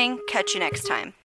listening. Catch you next time.